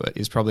surrender to it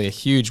is probably a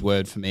huge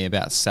word for me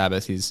about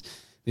Sabbath, is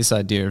this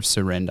idea of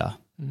surrender.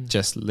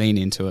 Just lean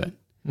into it.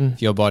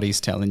 If your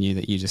body's telling you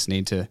that you just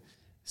need to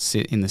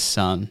sit in the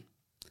sun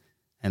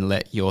and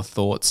let your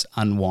thoughts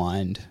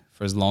unwind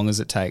for as long as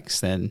it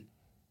takes, then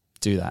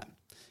do that.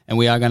 And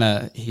we are going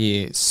to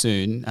hear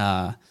soon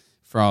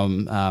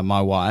from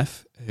my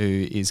wife,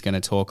 who is going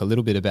to talk a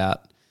little bit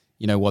about,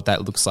 what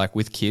that looks like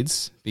with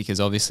kids,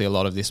 because obviously a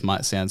lot of this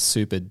might sound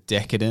super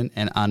decadent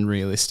and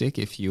unrealistic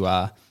if you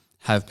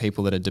have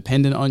people that are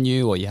dependent on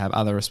you or you have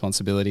other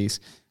responsibilities.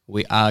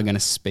 We are going to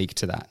speak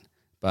to that.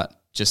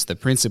 But just the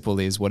principle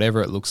is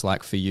whatever it looks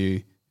like for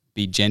you,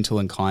 be gentle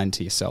and kind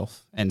to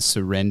yourself and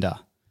surrender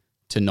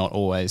to not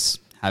always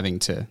having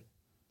to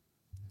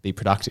be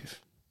productive.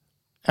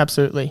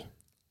 Absolutely.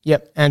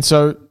 Yep. And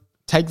so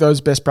take those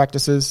best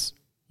practices,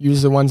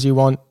 use the ones you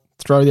want,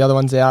 throw the other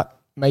ones out,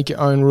 make your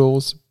own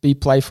rules, be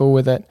playful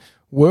with it,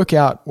 work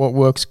out what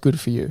works good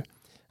for you.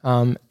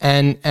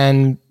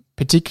 And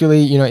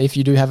particularly, if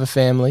you do have a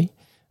family,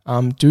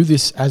 do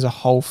this as a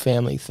whole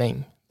family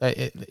thing.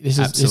 This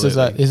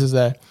is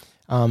a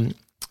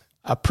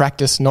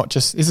practice,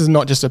 this is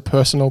not just a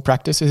personal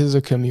practice, this is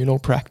a communal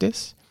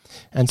practice.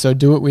 And so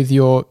do it with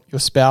your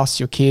spouse,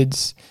 your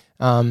kids.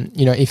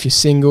 If you're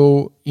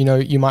single,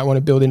 you might want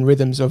to build in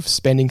rhythms of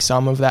spending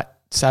some of that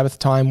Sabbath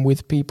time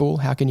with people.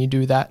 How can you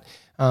do that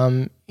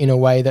in a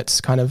way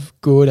that's kind of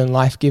good and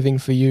life-giving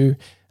for you?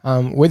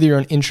 Whether you're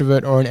an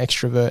introvert or an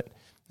extrovert.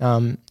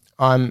 I'm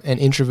an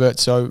introvert,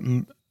 so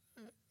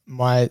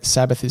my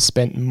Sabbath is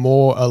spent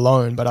more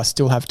alone, but I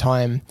still have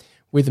time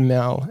with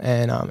Mel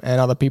and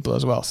other people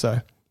as well. So,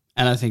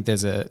 and I think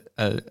there's a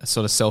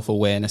sort of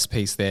self-awareness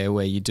piece there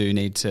where you do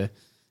need to,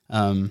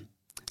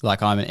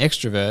 like I'm an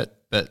extrovert,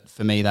 but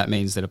for me that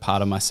means that a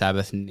part of my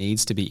Sabbath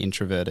needs to be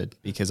introverted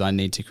because I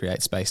need to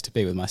create space to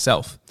be with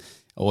myself.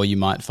 Or you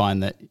might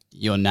find that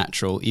your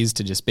natural is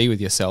to just be with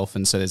yourself,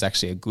 and so there's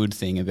actually a good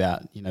thing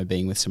about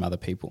being with some other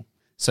people.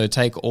 So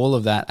take all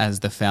of that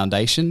as the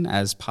foundation,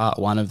 as part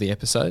one of the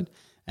episode.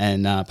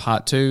 And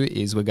part two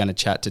is we're going to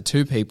chat to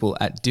two people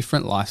at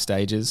different life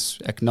stages,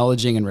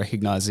 acknowledging and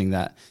recognizing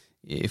that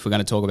if we're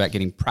going to talk about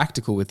getting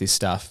practical with this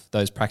stuff,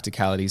 those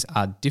practicalities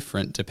are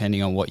different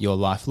depending on what your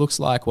life looks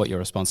like, what your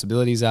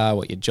responsibilities are,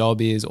 what your job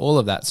is, all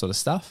of that sort of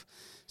stuff.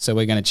 So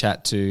we're going to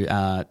chat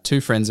to two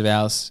friends of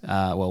ours,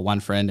 one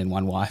friend and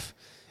one wife,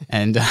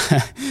 and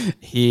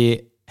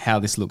hear how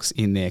this looks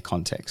in their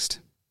context.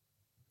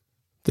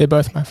 They're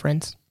both my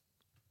friends.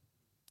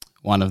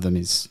 One of them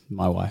is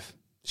my wife.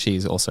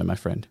 She's also my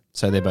friend.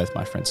 So they're both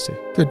my friends too.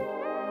 Good.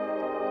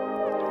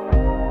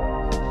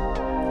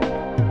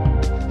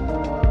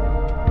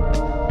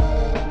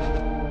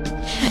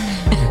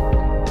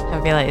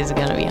 I feel like it's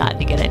going to be hard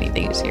to get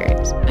anything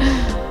serious.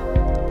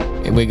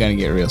 We're going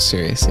to get real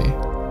serious here.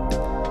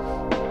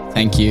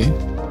 Thank you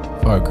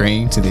for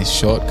agreeing to this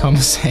short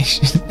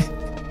conversation.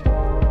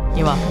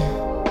 You're welcome.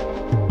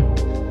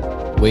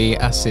 We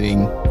are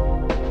sitting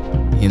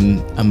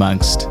in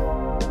amongst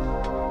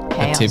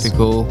Chaos. a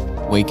typical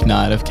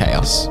weeknight of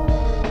chaos.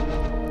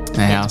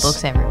 The house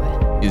books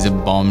everywhere. is a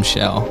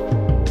bombshell.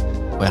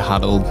 We're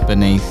huddled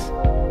beneath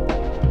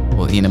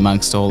or in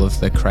amongst all of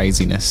the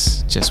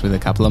craziness, just with a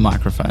couple of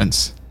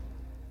microphones.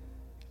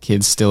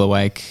 Kids still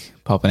awake,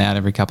 popping out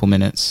every couple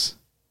minutes.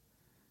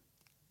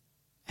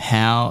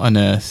 How on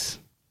earth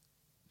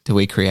do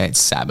we create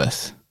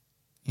Sabbath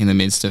in the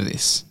midst of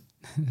this?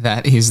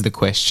 That is the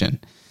question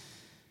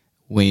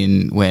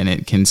when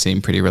it can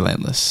seem pretty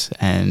relentless.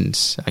 And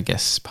I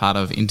guess part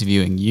of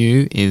interviewing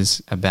you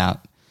is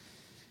about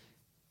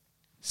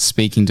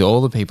speaking to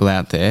all the people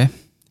out there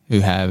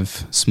who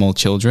have small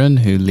children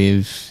who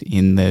live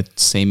in the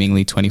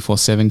seemingly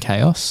 24/7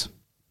 chaos,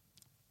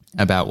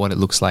 about what it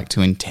looks like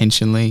to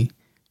intentionally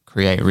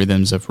create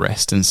rhythms of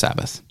rest and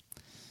Sabbath.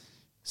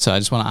 So I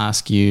just want to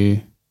ask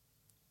you,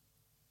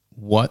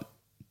 what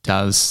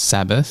does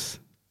Sabbath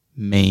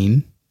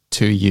mean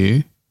to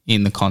you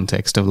in the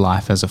context of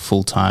life as a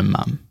full-time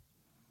mum?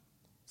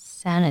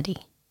 Sanity.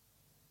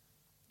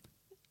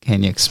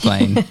 Can you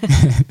explain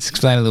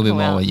explain a little bit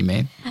more what you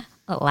mean?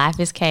 Life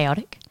is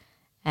chaotic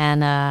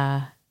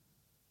and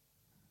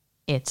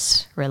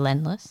it's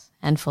relentless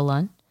and full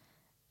on,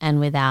 and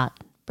without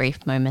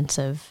brief moments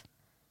of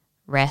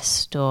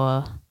rest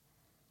or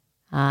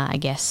I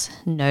guess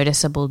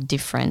noticeable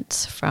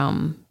difference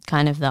from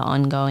kind of the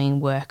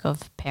ongoing work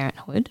of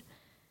parenthood,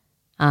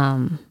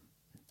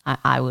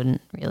 I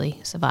wouldn't really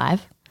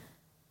survive.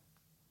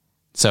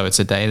 So it's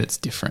a day that's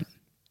different.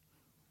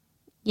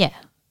 Yeah.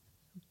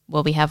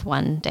 Well, we have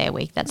one day a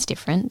week that's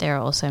different. There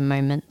are also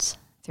moments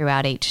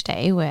throughout each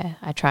day where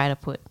I try to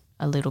put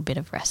a little bit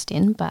of rest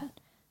in, but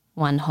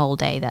one whole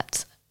day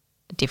that's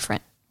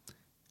different.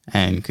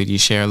 And could you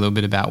share a little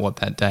bit about what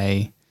that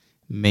day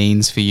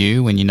means for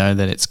you when you know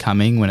that it's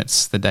coming, when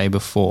it's the day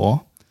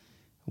before?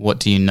 What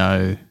do you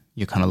know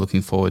you're kind of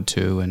looking forward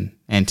to and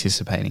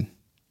anticipating?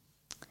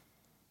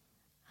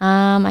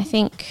 I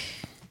think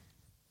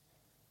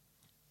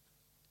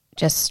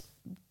just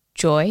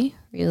joy,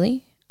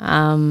 really.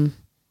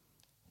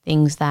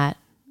 Things that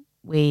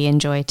we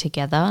enjoy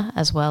together,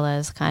 as well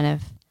as kind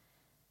of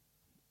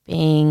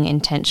being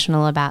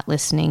intentional about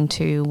listening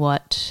to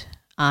what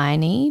I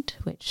need,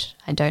 which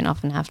I don't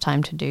often have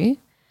time to do,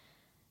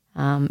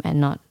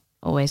 and not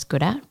always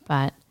good at,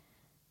 but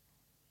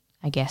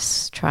I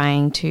guess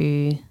trying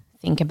to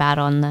think about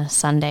on the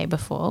Sunday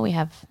before. We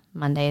have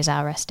Monday as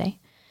our rest day.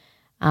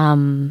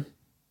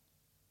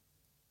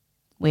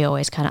 We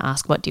always kind of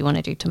ask, what do you want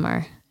to do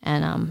tomorrow?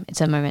 And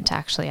it's a moment to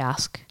actually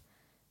ask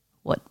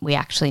what we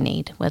actually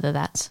need, whether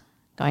that's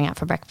going out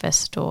for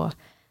breakfast or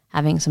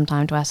having some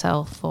time to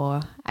ourselves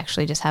or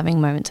actually just having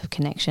moments of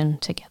connection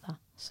together.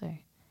 So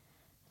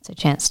it's a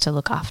chance to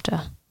look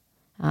after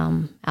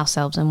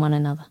ourselves and one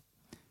another.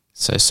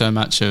 So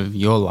much of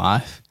your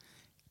life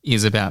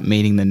is about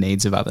meeting the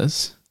needs of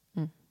others.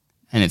 And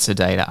it's a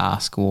day to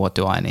ask, well, what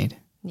do I need?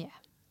 Yeah.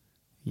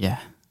 Yeah.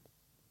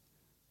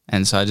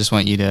 And so I just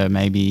want you to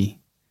maybe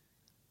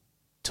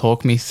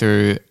talk me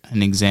through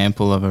an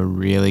example of a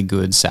really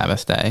good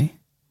Sabbath day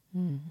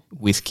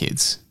with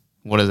kids.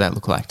 What does that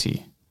look like to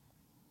you?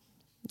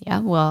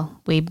 Yeah,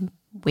 well, we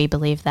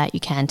believe that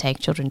you can take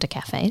children to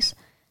cafes.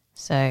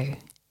 So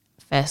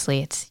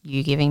firstly, it's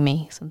you giving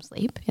me some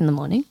sleep in the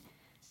morning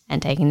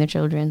and taking the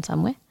children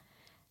somewhere.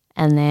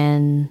 And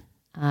then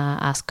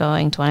us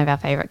going to one of our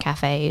favourite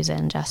cafes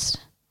and just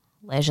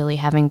leisurely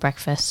having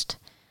breakfast,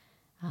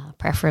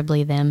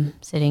 preferably them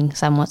sitting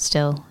somewhat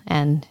still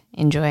and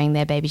enjoying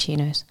their baby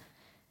chinos.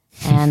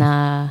 And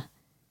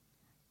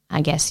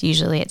I guess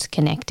usually it's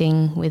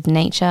connecting with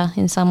nature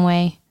in some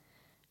way.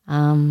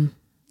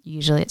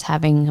 Usually it's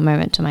having a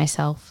moment to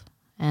myself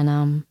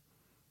and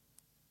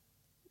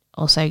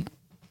also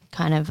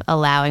kind of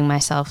allowing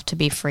myself to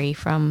be free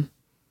from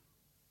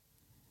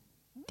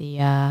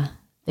the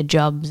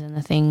jobs and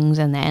the things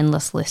and the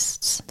endless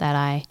lists that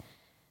I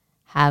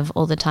have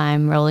all the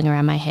time rolling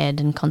around my head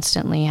and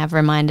constantly have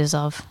reminders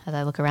of. As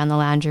I look around the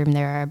lounge room,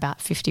 there are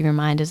about 50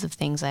 reminders of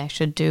things I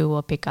should do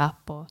or pick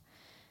up or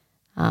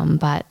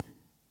but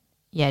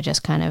yeah,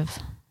 just kind of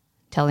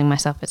telling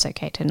myself it's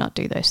okay to not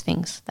do those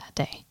things that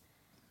day.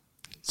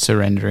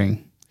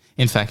 Surrendering.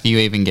 In fact, you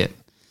even get,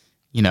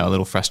 a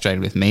little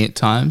frustrated with me at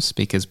times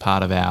because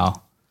part of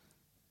our,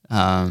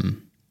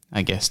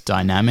 I guess,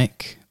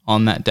 dynamic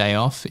on that day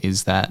off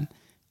is that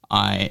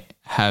I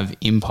have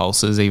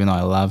impulses. Even though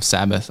I love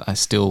Sabbath, I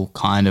still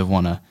kind of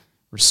want to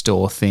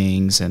restore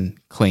things and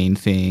clean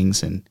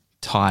things and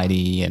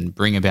tidy and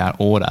bring about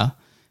order.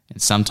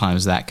 And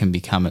sometimes that can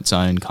become its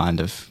own kind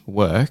of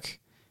work.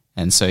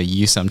 And so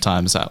you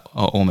sometimes are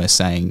almost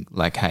saying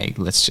like, hey,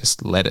 let's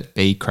just let it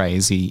be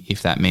crazy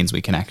if that means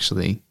we can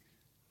actually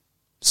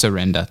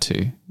surrender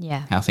to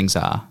how things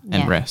are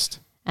and rest.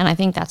 And I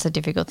think that's a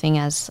difficult thing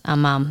as a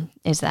mum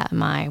is that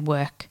my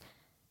work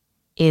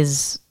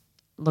is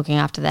looking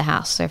after the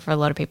house. So for a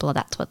lot of people,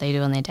 that's what they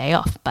do on their day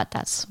off, but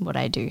that's what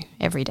I do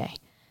every day.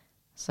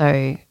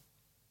 So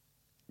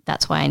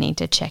that's why I need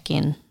to check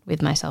in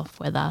with myself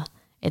whether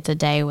it's a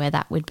day where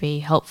that would be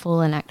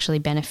helpful and actually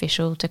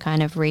beneficial to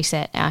kind of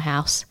reset our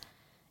house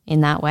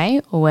in that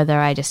way, or whether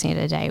I just need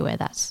a day where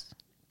that's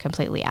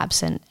completely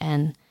absent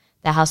and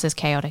the house is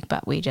chaotic,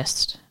 but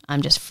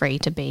I'm just free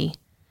to be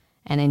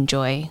and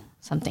enjoy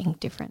something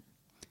different.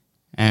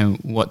 And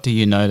what do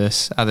you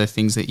notice? Are there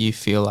things that you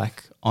feel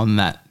like on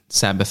that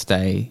Sabbath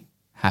day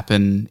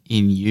happen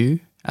in you?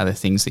 Are there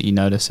things that you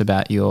notice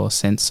about your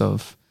sense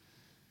of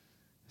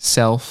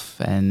self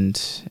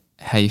and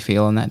how you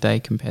feel on that day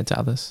compared to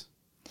others?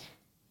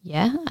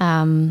 Yeah,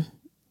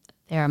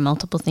 there are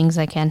multiple things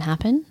that can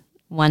happen.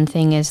 One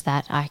thing is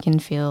that I can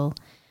feel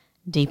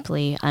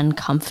deeply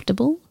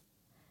uncomfortable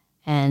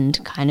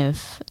and kind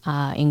of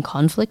in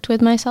conflict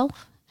with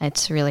myself.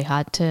 It's really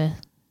hard to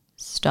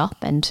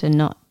stop and to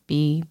not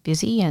be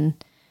busy, and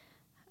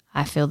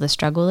I feel the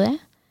struggle there.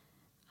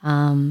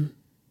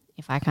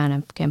 If I kind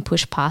of can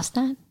push past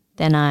that,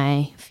 then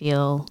I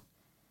feel,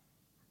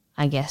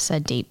 I guess, a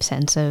deep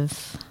sense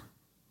of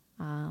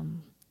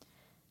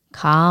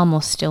calm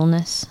or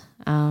stillness.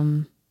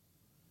 I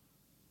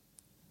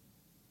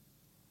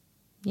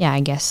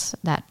guess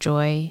that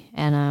joy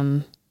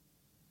and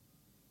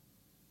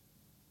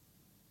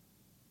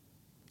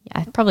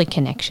probably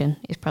connection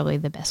is probably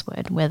the best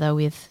word, whether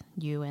with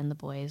you and the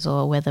boys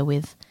or whether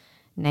with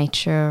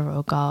nature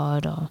or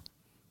God or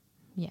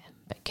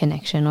but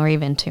connection, or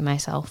even to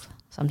myself.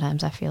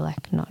 Sometimes I feel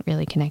like not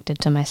really connected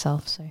to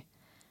myself, so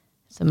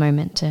it's a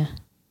moment to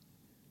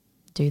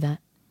do that.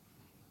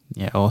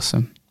 Yeah,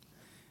 awesome.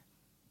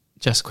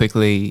 Just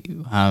quickly,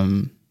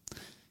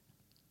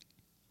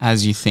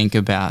 as you think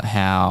about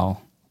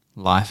how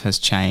life has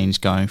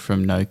changed going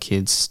from no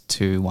kids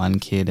to one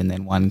kid and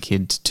then one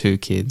kid to two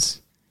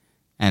kids,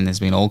 and there's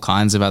been all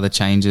kinds of other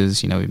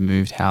changes, we've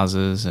moved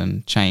houses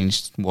and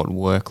changed what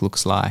work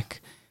looks like.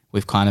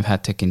 We've kind of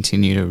had to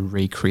continue to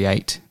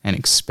recreate and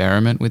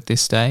experiment with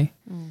this day.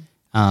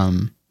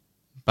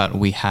 But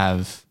we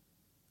have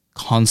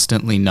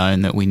constantly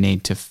known that we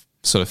need to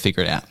sort of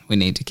figure it out. We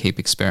need to keep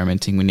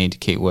experimenting. We need to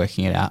keep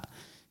working it out.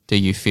 Do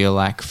you feel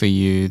like for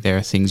you there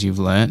are things you've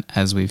learnt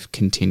as we've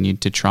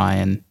continued to try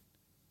and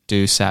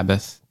do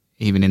Sabbath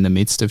even in the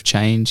midst of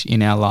change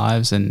in our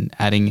lives and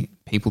adding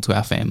people to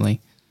our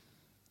family?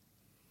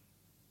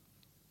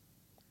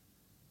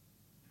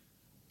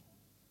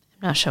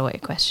 I'm not sure what your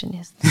question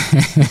is.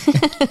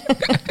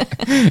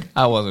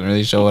 I wasn't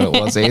really sure what it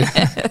was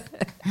either.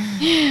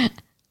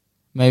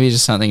 Maybe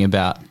just something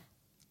about,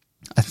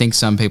 I think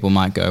some people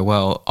might go,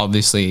 well,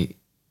 obviously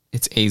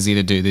it's easy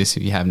to do this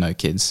if you have no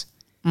kids.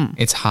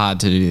 It's hard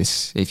to do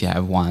this if you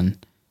have one.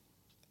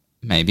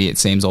 Maybe it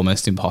seems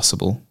almost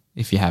impossible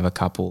if you have a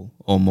couple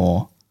or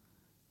more.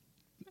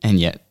 And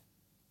yet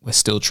we're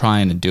still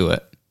trying to do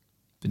it.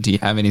 But do you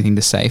have anything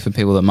to say for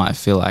people that might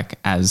feel like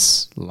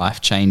as life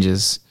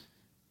changes,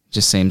 it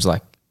just seems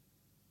like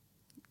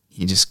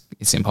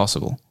it's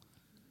impossible?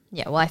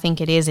 Yeah, well, I think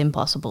it is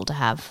impossible to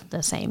have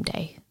the same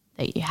day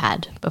that you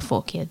had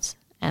before kids.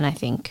 And I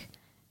think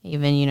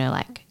even,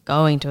 like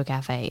going to a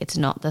cafe, it's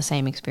not the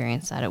same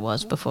experience that it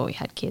was before we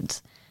had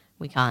kids.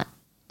 We can't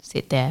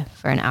sit there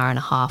for an hour and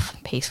a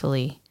half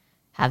peacefully,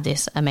 have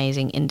this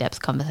amazing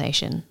in-depth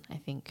conversation. I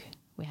think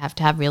we have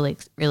to have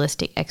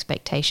realistic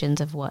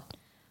expectations of what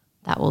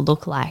that will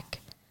look like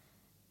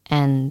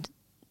and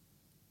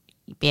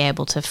be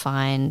able to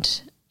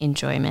find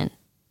enjoyment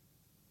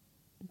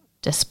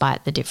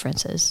despite the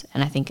differences.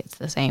 And I think it's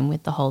the same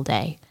with the whole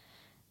day.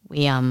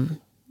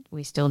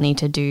 We still need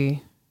to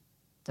do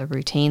the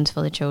routines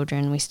for the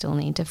children. We still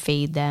need to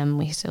feed them.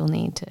 We still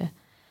need to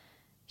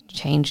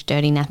change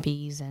dirty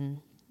nappies and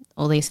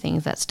all these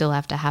things that still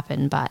have to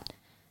happen. But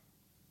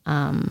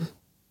I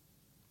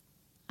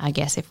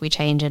guess if we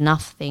change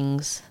enough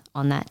things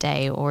on that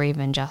day, or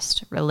even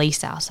just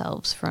release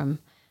ourselves from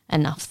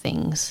enough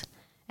things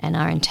and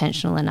are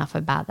intentional enough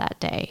about that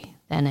day,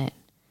 then it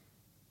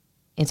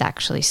is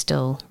actually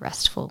still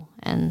restful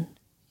and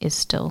is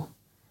still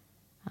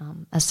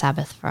a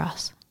Sabbath for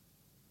us.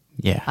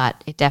 Yeah.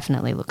 But it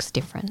definitely looks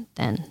different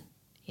than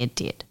it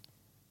did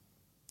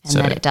and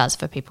So- that it does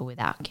for people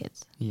without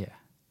kids. Yeah.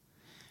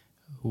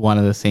 One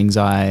of the things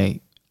I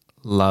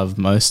love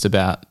most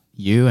about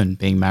you and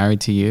being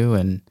married to you,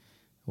 and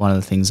one of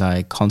the things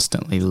I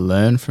constantly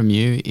learn from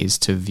you, is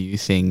to view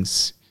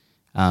things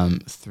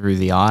through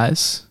the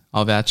eyes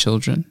of our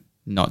children,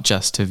 not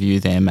just to view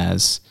them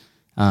as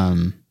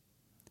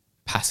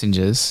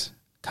passengers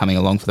coming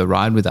along for the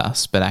ride with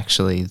us, but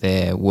actually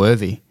they're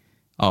worthy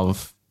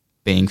of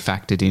being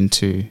factored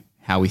into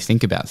how we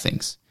think about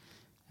things.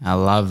 I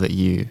love that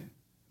you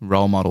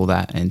role model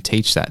that and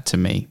teach that to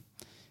me.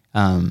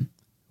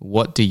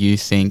 What do you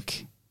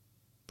think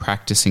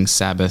practicing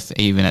Sabbath,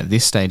 even at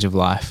this stage of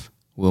life,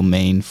 will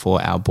mean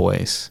for our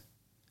boys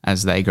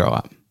as they grow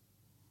up?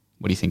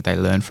 What do you think they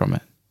learn from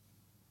it?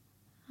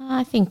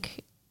 I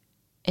think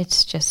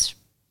it's just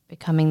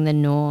becoming the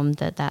norm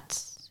that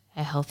that's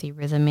a healthy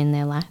rhythm in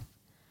their life.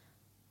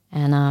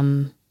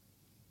 And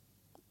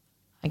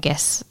I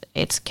guess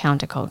it's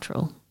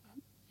countercultural.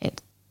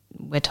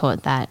 We're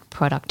taught that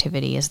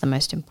productivity is the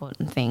most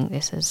important thing.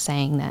 This is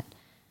saying that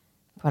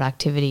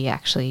productivity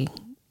actually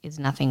is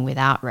nothing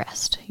without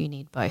rest. You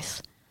need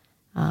both.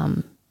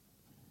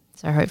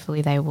 So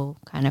hopefully they will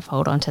kind of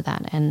hold on to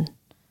that and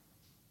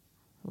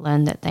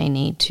learn that they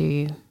need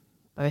to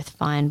both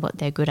find what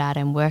they're good at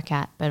and work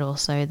at, but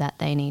also that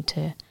they need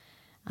to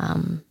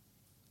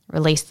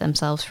release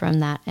themselves from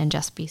that and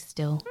just be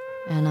still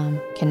and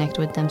connect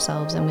with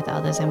themselves and with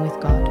others and with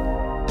God.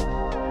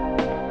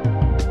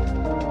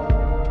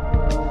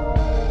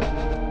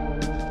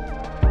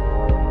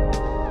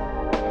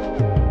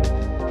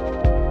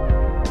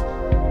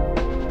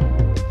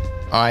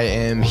 I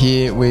am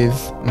here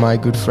with my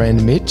good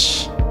friend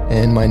Mitch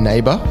and my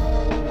neighbour.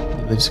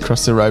 He lives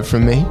across the road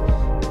from me,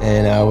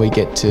 and we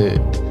get to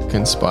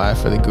conspire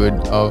for the good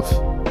of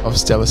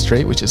Stella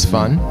Street, which is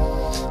fun.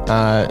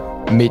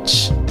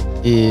 Mitch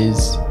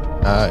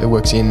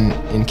works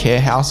in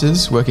care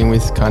houses, working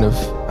with kind of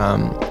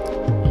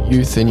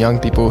youth and young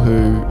people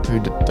who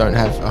don't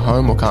have a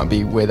home or can't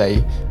be where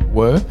they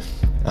were.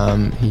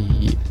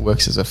 He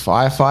works as a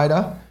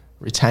firefighter,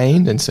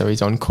 retained, and so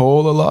he's on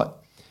call a lot.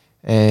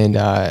 And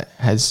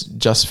has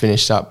just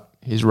finished up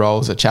his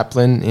role as a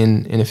chaplain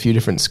in a few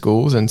different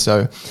schools. And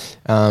so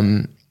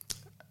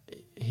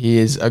he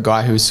is a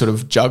guy who's sort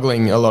of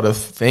juggling a lot of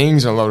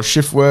things, a lot of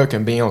shift work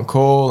and being on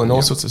call and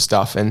all sorts of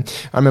stuff. And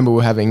I remember we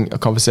were having a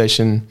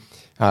conversation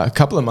a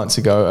couple of months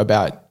ago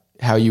about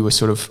how you were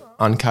sort of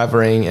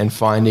uncovering and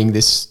finding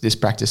this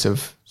practice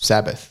of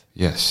Sabbath.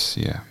 Yes,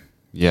 yeah.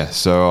 Yeah,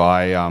 so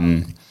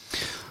I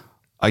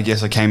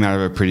guess I came out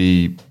of a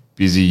pretty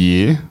busy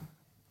year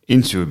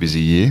into a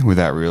busy year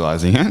without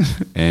realising it.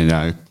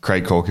 And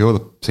Craig Corkill,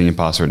 the senior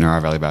pastor at Narra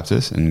Valley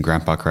Baptist, and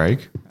Grandpa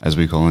Craig, as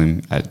we call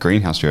him at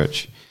Greenhouse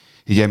Church,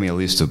 he gave me a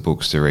list of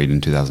books to read in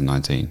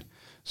 2019.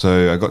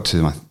 So I got to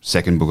my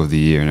second book of the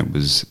year, and it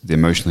was The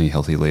Emotionally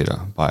Healthy Leader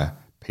by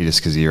Peter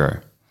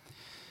Scazzero.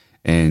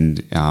 And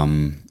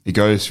it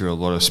goes through a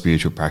lot of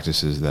spiritual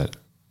practices that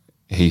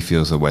he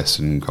feels the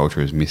Western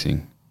culture is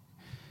missing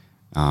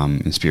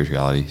in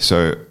spirituality.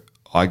 So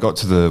I got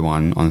to the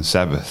one on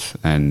Sabbath,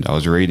 and I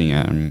was reading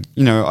it, and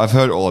I've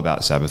heard all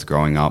about Sabbath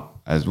growing up,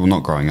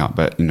 not growing up,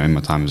 but in my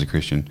time as a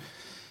Christian.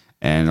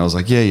 And I was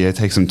like, yeah,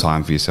 take some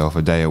time for yourself,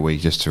 a day a week,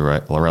 just to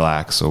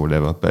relax or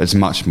whatever. But it's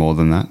much more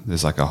than that.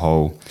 There's like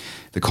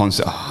the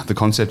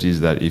concept is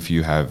that if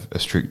you have a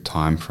strict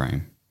time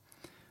frame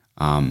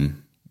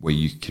where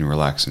you can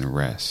relax and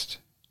rest,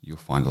 you'll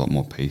find a lot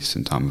more peace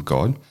and time with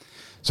God.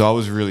 So I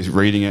was really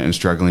reading it and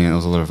struggling, and there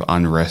was a lot of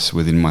unrest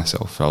within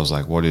myself. I was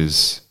like,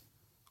 what's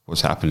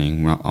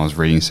happening? I was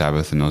reading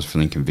Sabbath and I was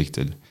feeling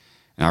convicted,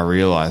 and I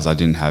realized I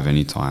didn't have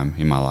any time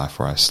in my life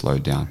where I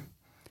slowed down.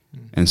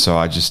 And so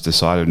I just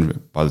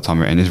decided, by the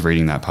time I ended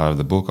reading that part of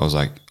the book, I was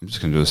like, I'm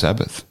just going to do a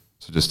Sabbath.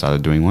 So I just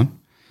started doing one.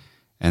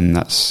 And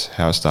that's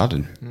how it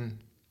started.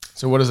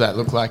 So what does that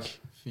look like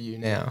for you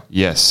now?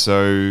 Yes.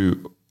 So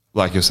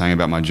like you're saying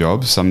about my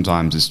job,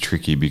 sometimes it's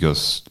tricky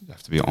because I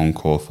have to be an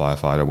on-call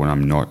firefighter when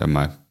I'm not at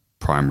my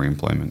primary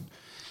employment.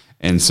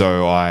 And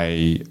so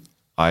I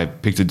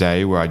picked a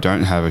day where I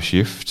don't have a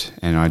shift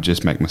and I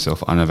just make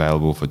myself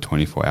unavailable for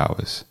 24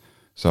 hours.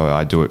 So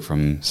I do it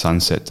from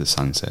sunset to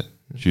sunset,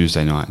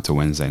 Tuesday night to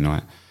Wednesday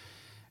night.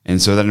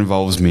 And so that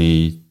involves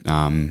me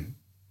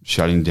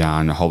shutting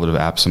down a whole lot of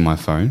apps on my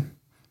phone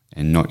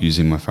and not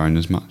using my phone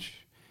as much.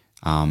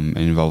 It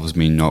involves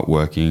me not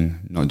working,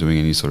 not doing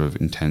any sort of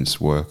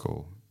intense work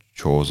or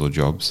chores or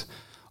jobs.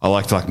 I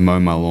like to mow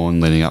my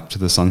lawn leading up to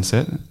the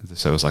sunset.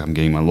 So it's like I'm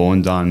getting my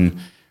lawn done,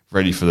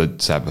 ready for the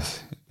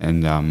Sabbath.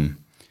 And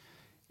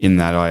in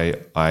that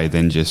I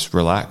then just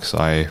relax.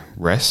 I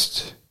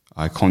rest.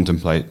 I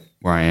contemplate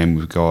where I am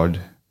with God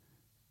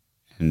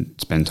and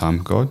spend time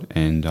with God.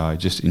 And I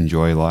just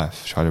enjoy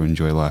life, try to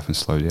enjoy life and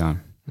slow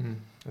down.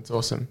 That's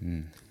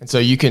awesome. And so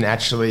you can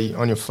actually,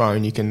 on your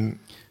phone, you can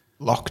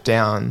lock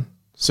down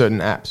certain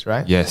apps,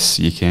 right? Yes,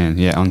 you can.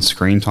 Yeah, on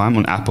screen time,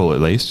 on Apple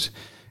at least,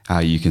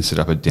 you can set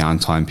up a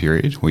downtime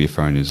period where your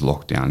phone is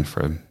locked down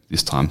from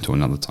this time to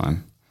another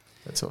time.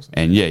 That's awesome.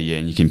 And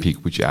and you can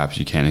pick which apps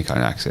you can and can't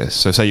access.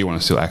 So say you want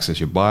to still access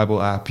your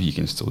Bible app, you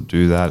can still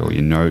do that, or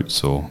your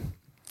notes or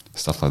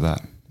stuff like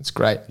that. That's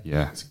great.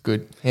 Yeah. It's a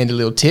good, handy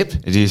little tip.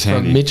 It is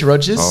handy. From Mitch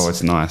Rogers. Oh,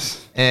 it's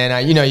nice.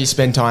 And, you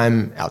spend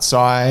time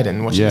outside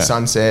and watching the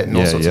sunset and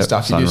all sorts of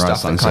stuff. You do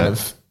stuff that kind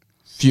of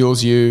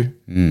fuels you,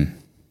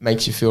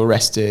 makes you feel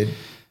rested,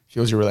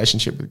 fuels your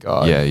relationship with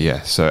God.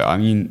 Yeah. So, I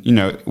mean,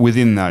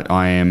 within that,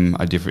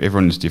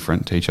 everyone is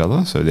different to each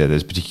other. So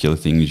there's particular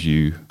things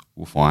you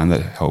will find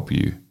that help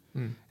you.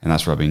 And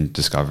that's what I've been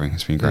discovering.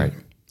 It's been great.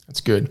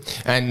 That's good.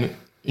 And,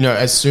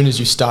 as soon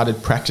as you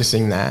started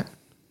practicing that,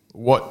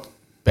 what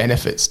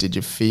benefits did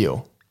you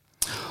feel?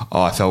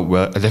 Oh, I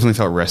definitely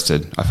felt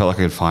rested. I felt like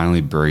I could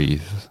finally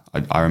breathe.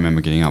 I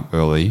remember getting up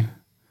early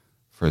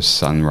for a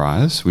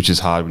sunrise, which is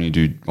hard when you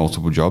do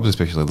multiple jobs,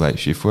 especially late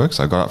shift work.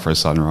 So I got up for a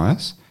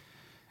sunrise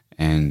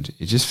and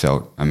it just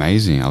felt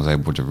amazing. I was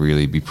able to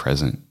really be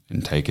present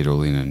and take it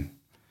all in and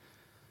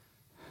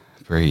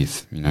breathe,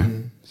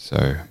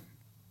 So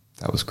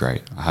that was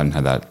great. I hadn't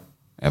had that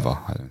ever,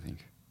 I don't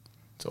think.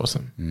 It's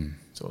awesome.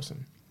 It's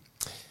awesome.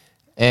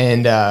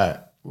 And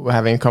we were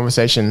having a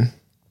conversation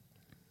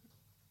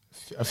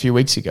a few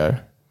weeks ago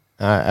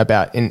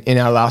about in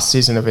our last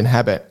season of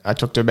Inhabit, I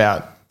talked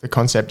about the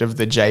concept of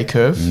the J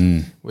curve,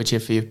 which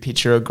if you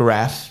picture a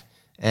graph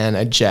and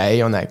a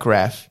J on that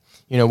graph,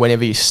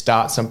 whenever you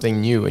start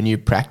something new, a new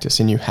practice,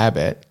 a new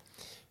habit,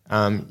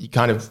 you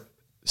kind of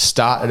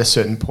start at a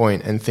certain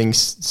point and things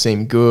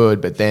seem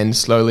good, but then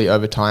slowly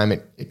over time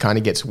it kind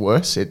of gets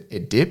worse.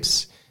 It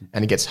dips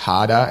and it gets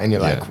harder and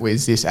you're like, well,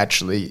 is this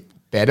actually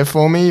better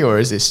for me, or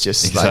is this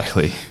just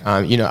exactly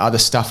other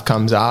stuff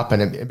comes up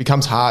and it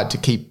becomes hard to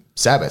keep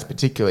Sabbath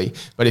particularly.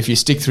 But if you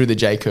stick through the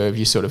J curve,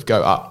 you sort of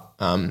go up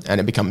and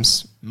it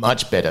becomes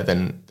much better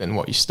than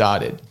what you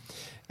started.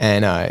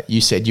 And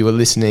you said you were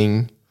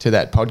listening to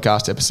that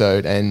podcast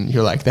episode and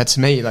you're like, that's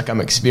me, like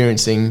I'm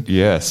experiencing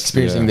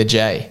the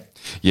J.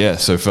 Yeah,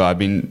 so I've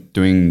been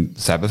doing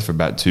Sabbath for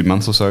about 2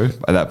 months or so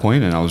at that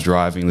point, and I was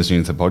driving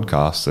listening to the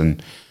podcast,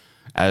 and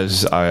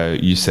as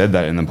you said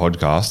that in the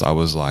podcast, I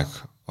was like,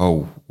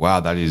 oh, wow,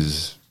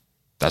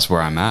 that's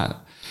where I'm at.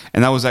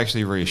 And that was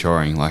actually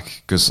reassuring,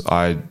 because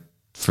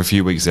for a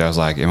few weeks there, I was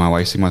like, am I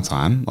wasting my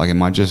time?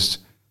 Am I just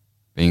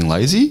being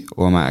lazy,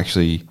 or am I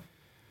actually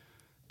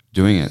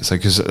doing it? So,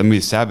 because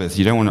with Sabbath,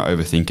 you don't want to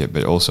overthink it,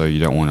 but also you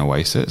don't want to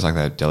waste it. It's like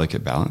that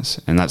delicate balance.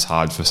 And that's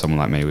hard for someone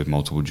like me with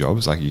multiple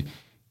jobs. You're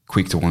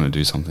quick to want to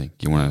do something.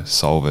 You want to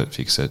solve it,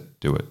 fix it,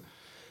 do it.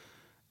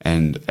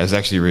 And it's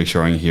actually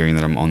reassuring hearing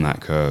that I'm on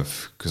that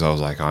curve, because I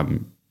was like, I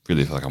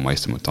really feel like I'm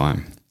wasting my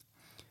time.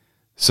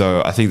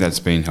 So I think that's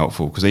been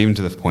helpful, because even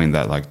to the point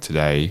that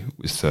today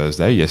was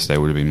Thursday, yesterday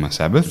would have been my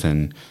Sabbath,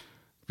 and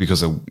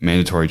because of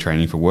mandatory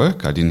training for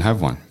work, I didn't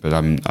have one. But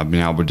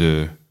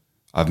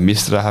I've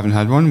missed that I haven't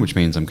had one, which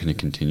means I'm going to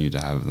continue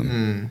to have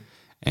them.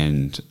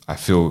 And I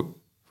feel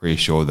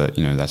reassured that,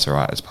 that's all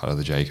right as part of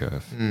the J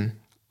curve.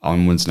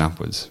 Onwards and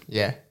upwards.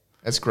 Yeah,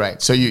 that's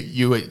great. So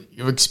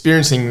you're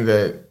experiencing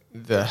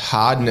the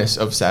hardness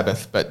of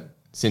Sabbath, but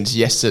since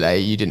yesterday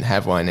you didn't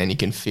have one, and you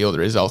can feel the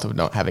result of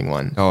not having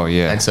one. Oh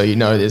yeah. And so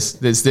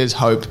there's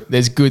hope.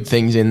 There's good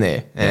things in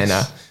there, and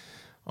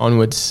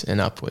onwards and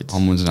upwards.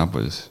 Onwards and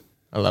upwards.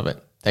 I love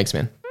it. Thanks,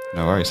 man.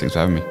 No worries. Thanks for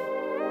having me.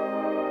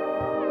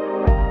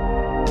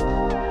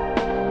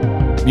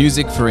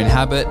 Music for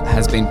Inhabit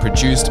has been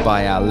produced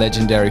by our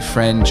legendary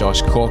friend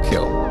Josh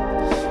Corkill.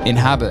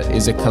 Inhabit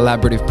is a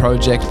collaborative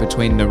project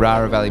between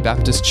Narara Valley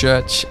Baptist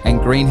Church and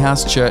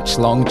Greenhouse Church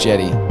Long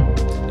Jetty.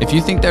 If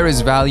you think there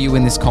is value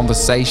in this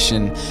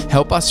conversation,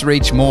 help us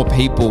reach more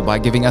people by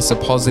giving us a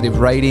positive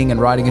rating and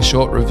writing a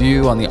short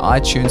review on the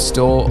iTunes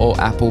Store or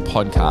Apple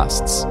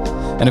Podcasts.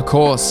 And of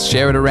course,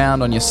 share it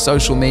around on your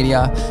social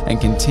media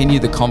and continue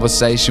the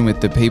conversation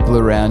with the people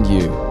around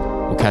you.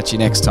 We'll catch you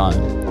next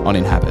time on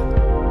Inhabit.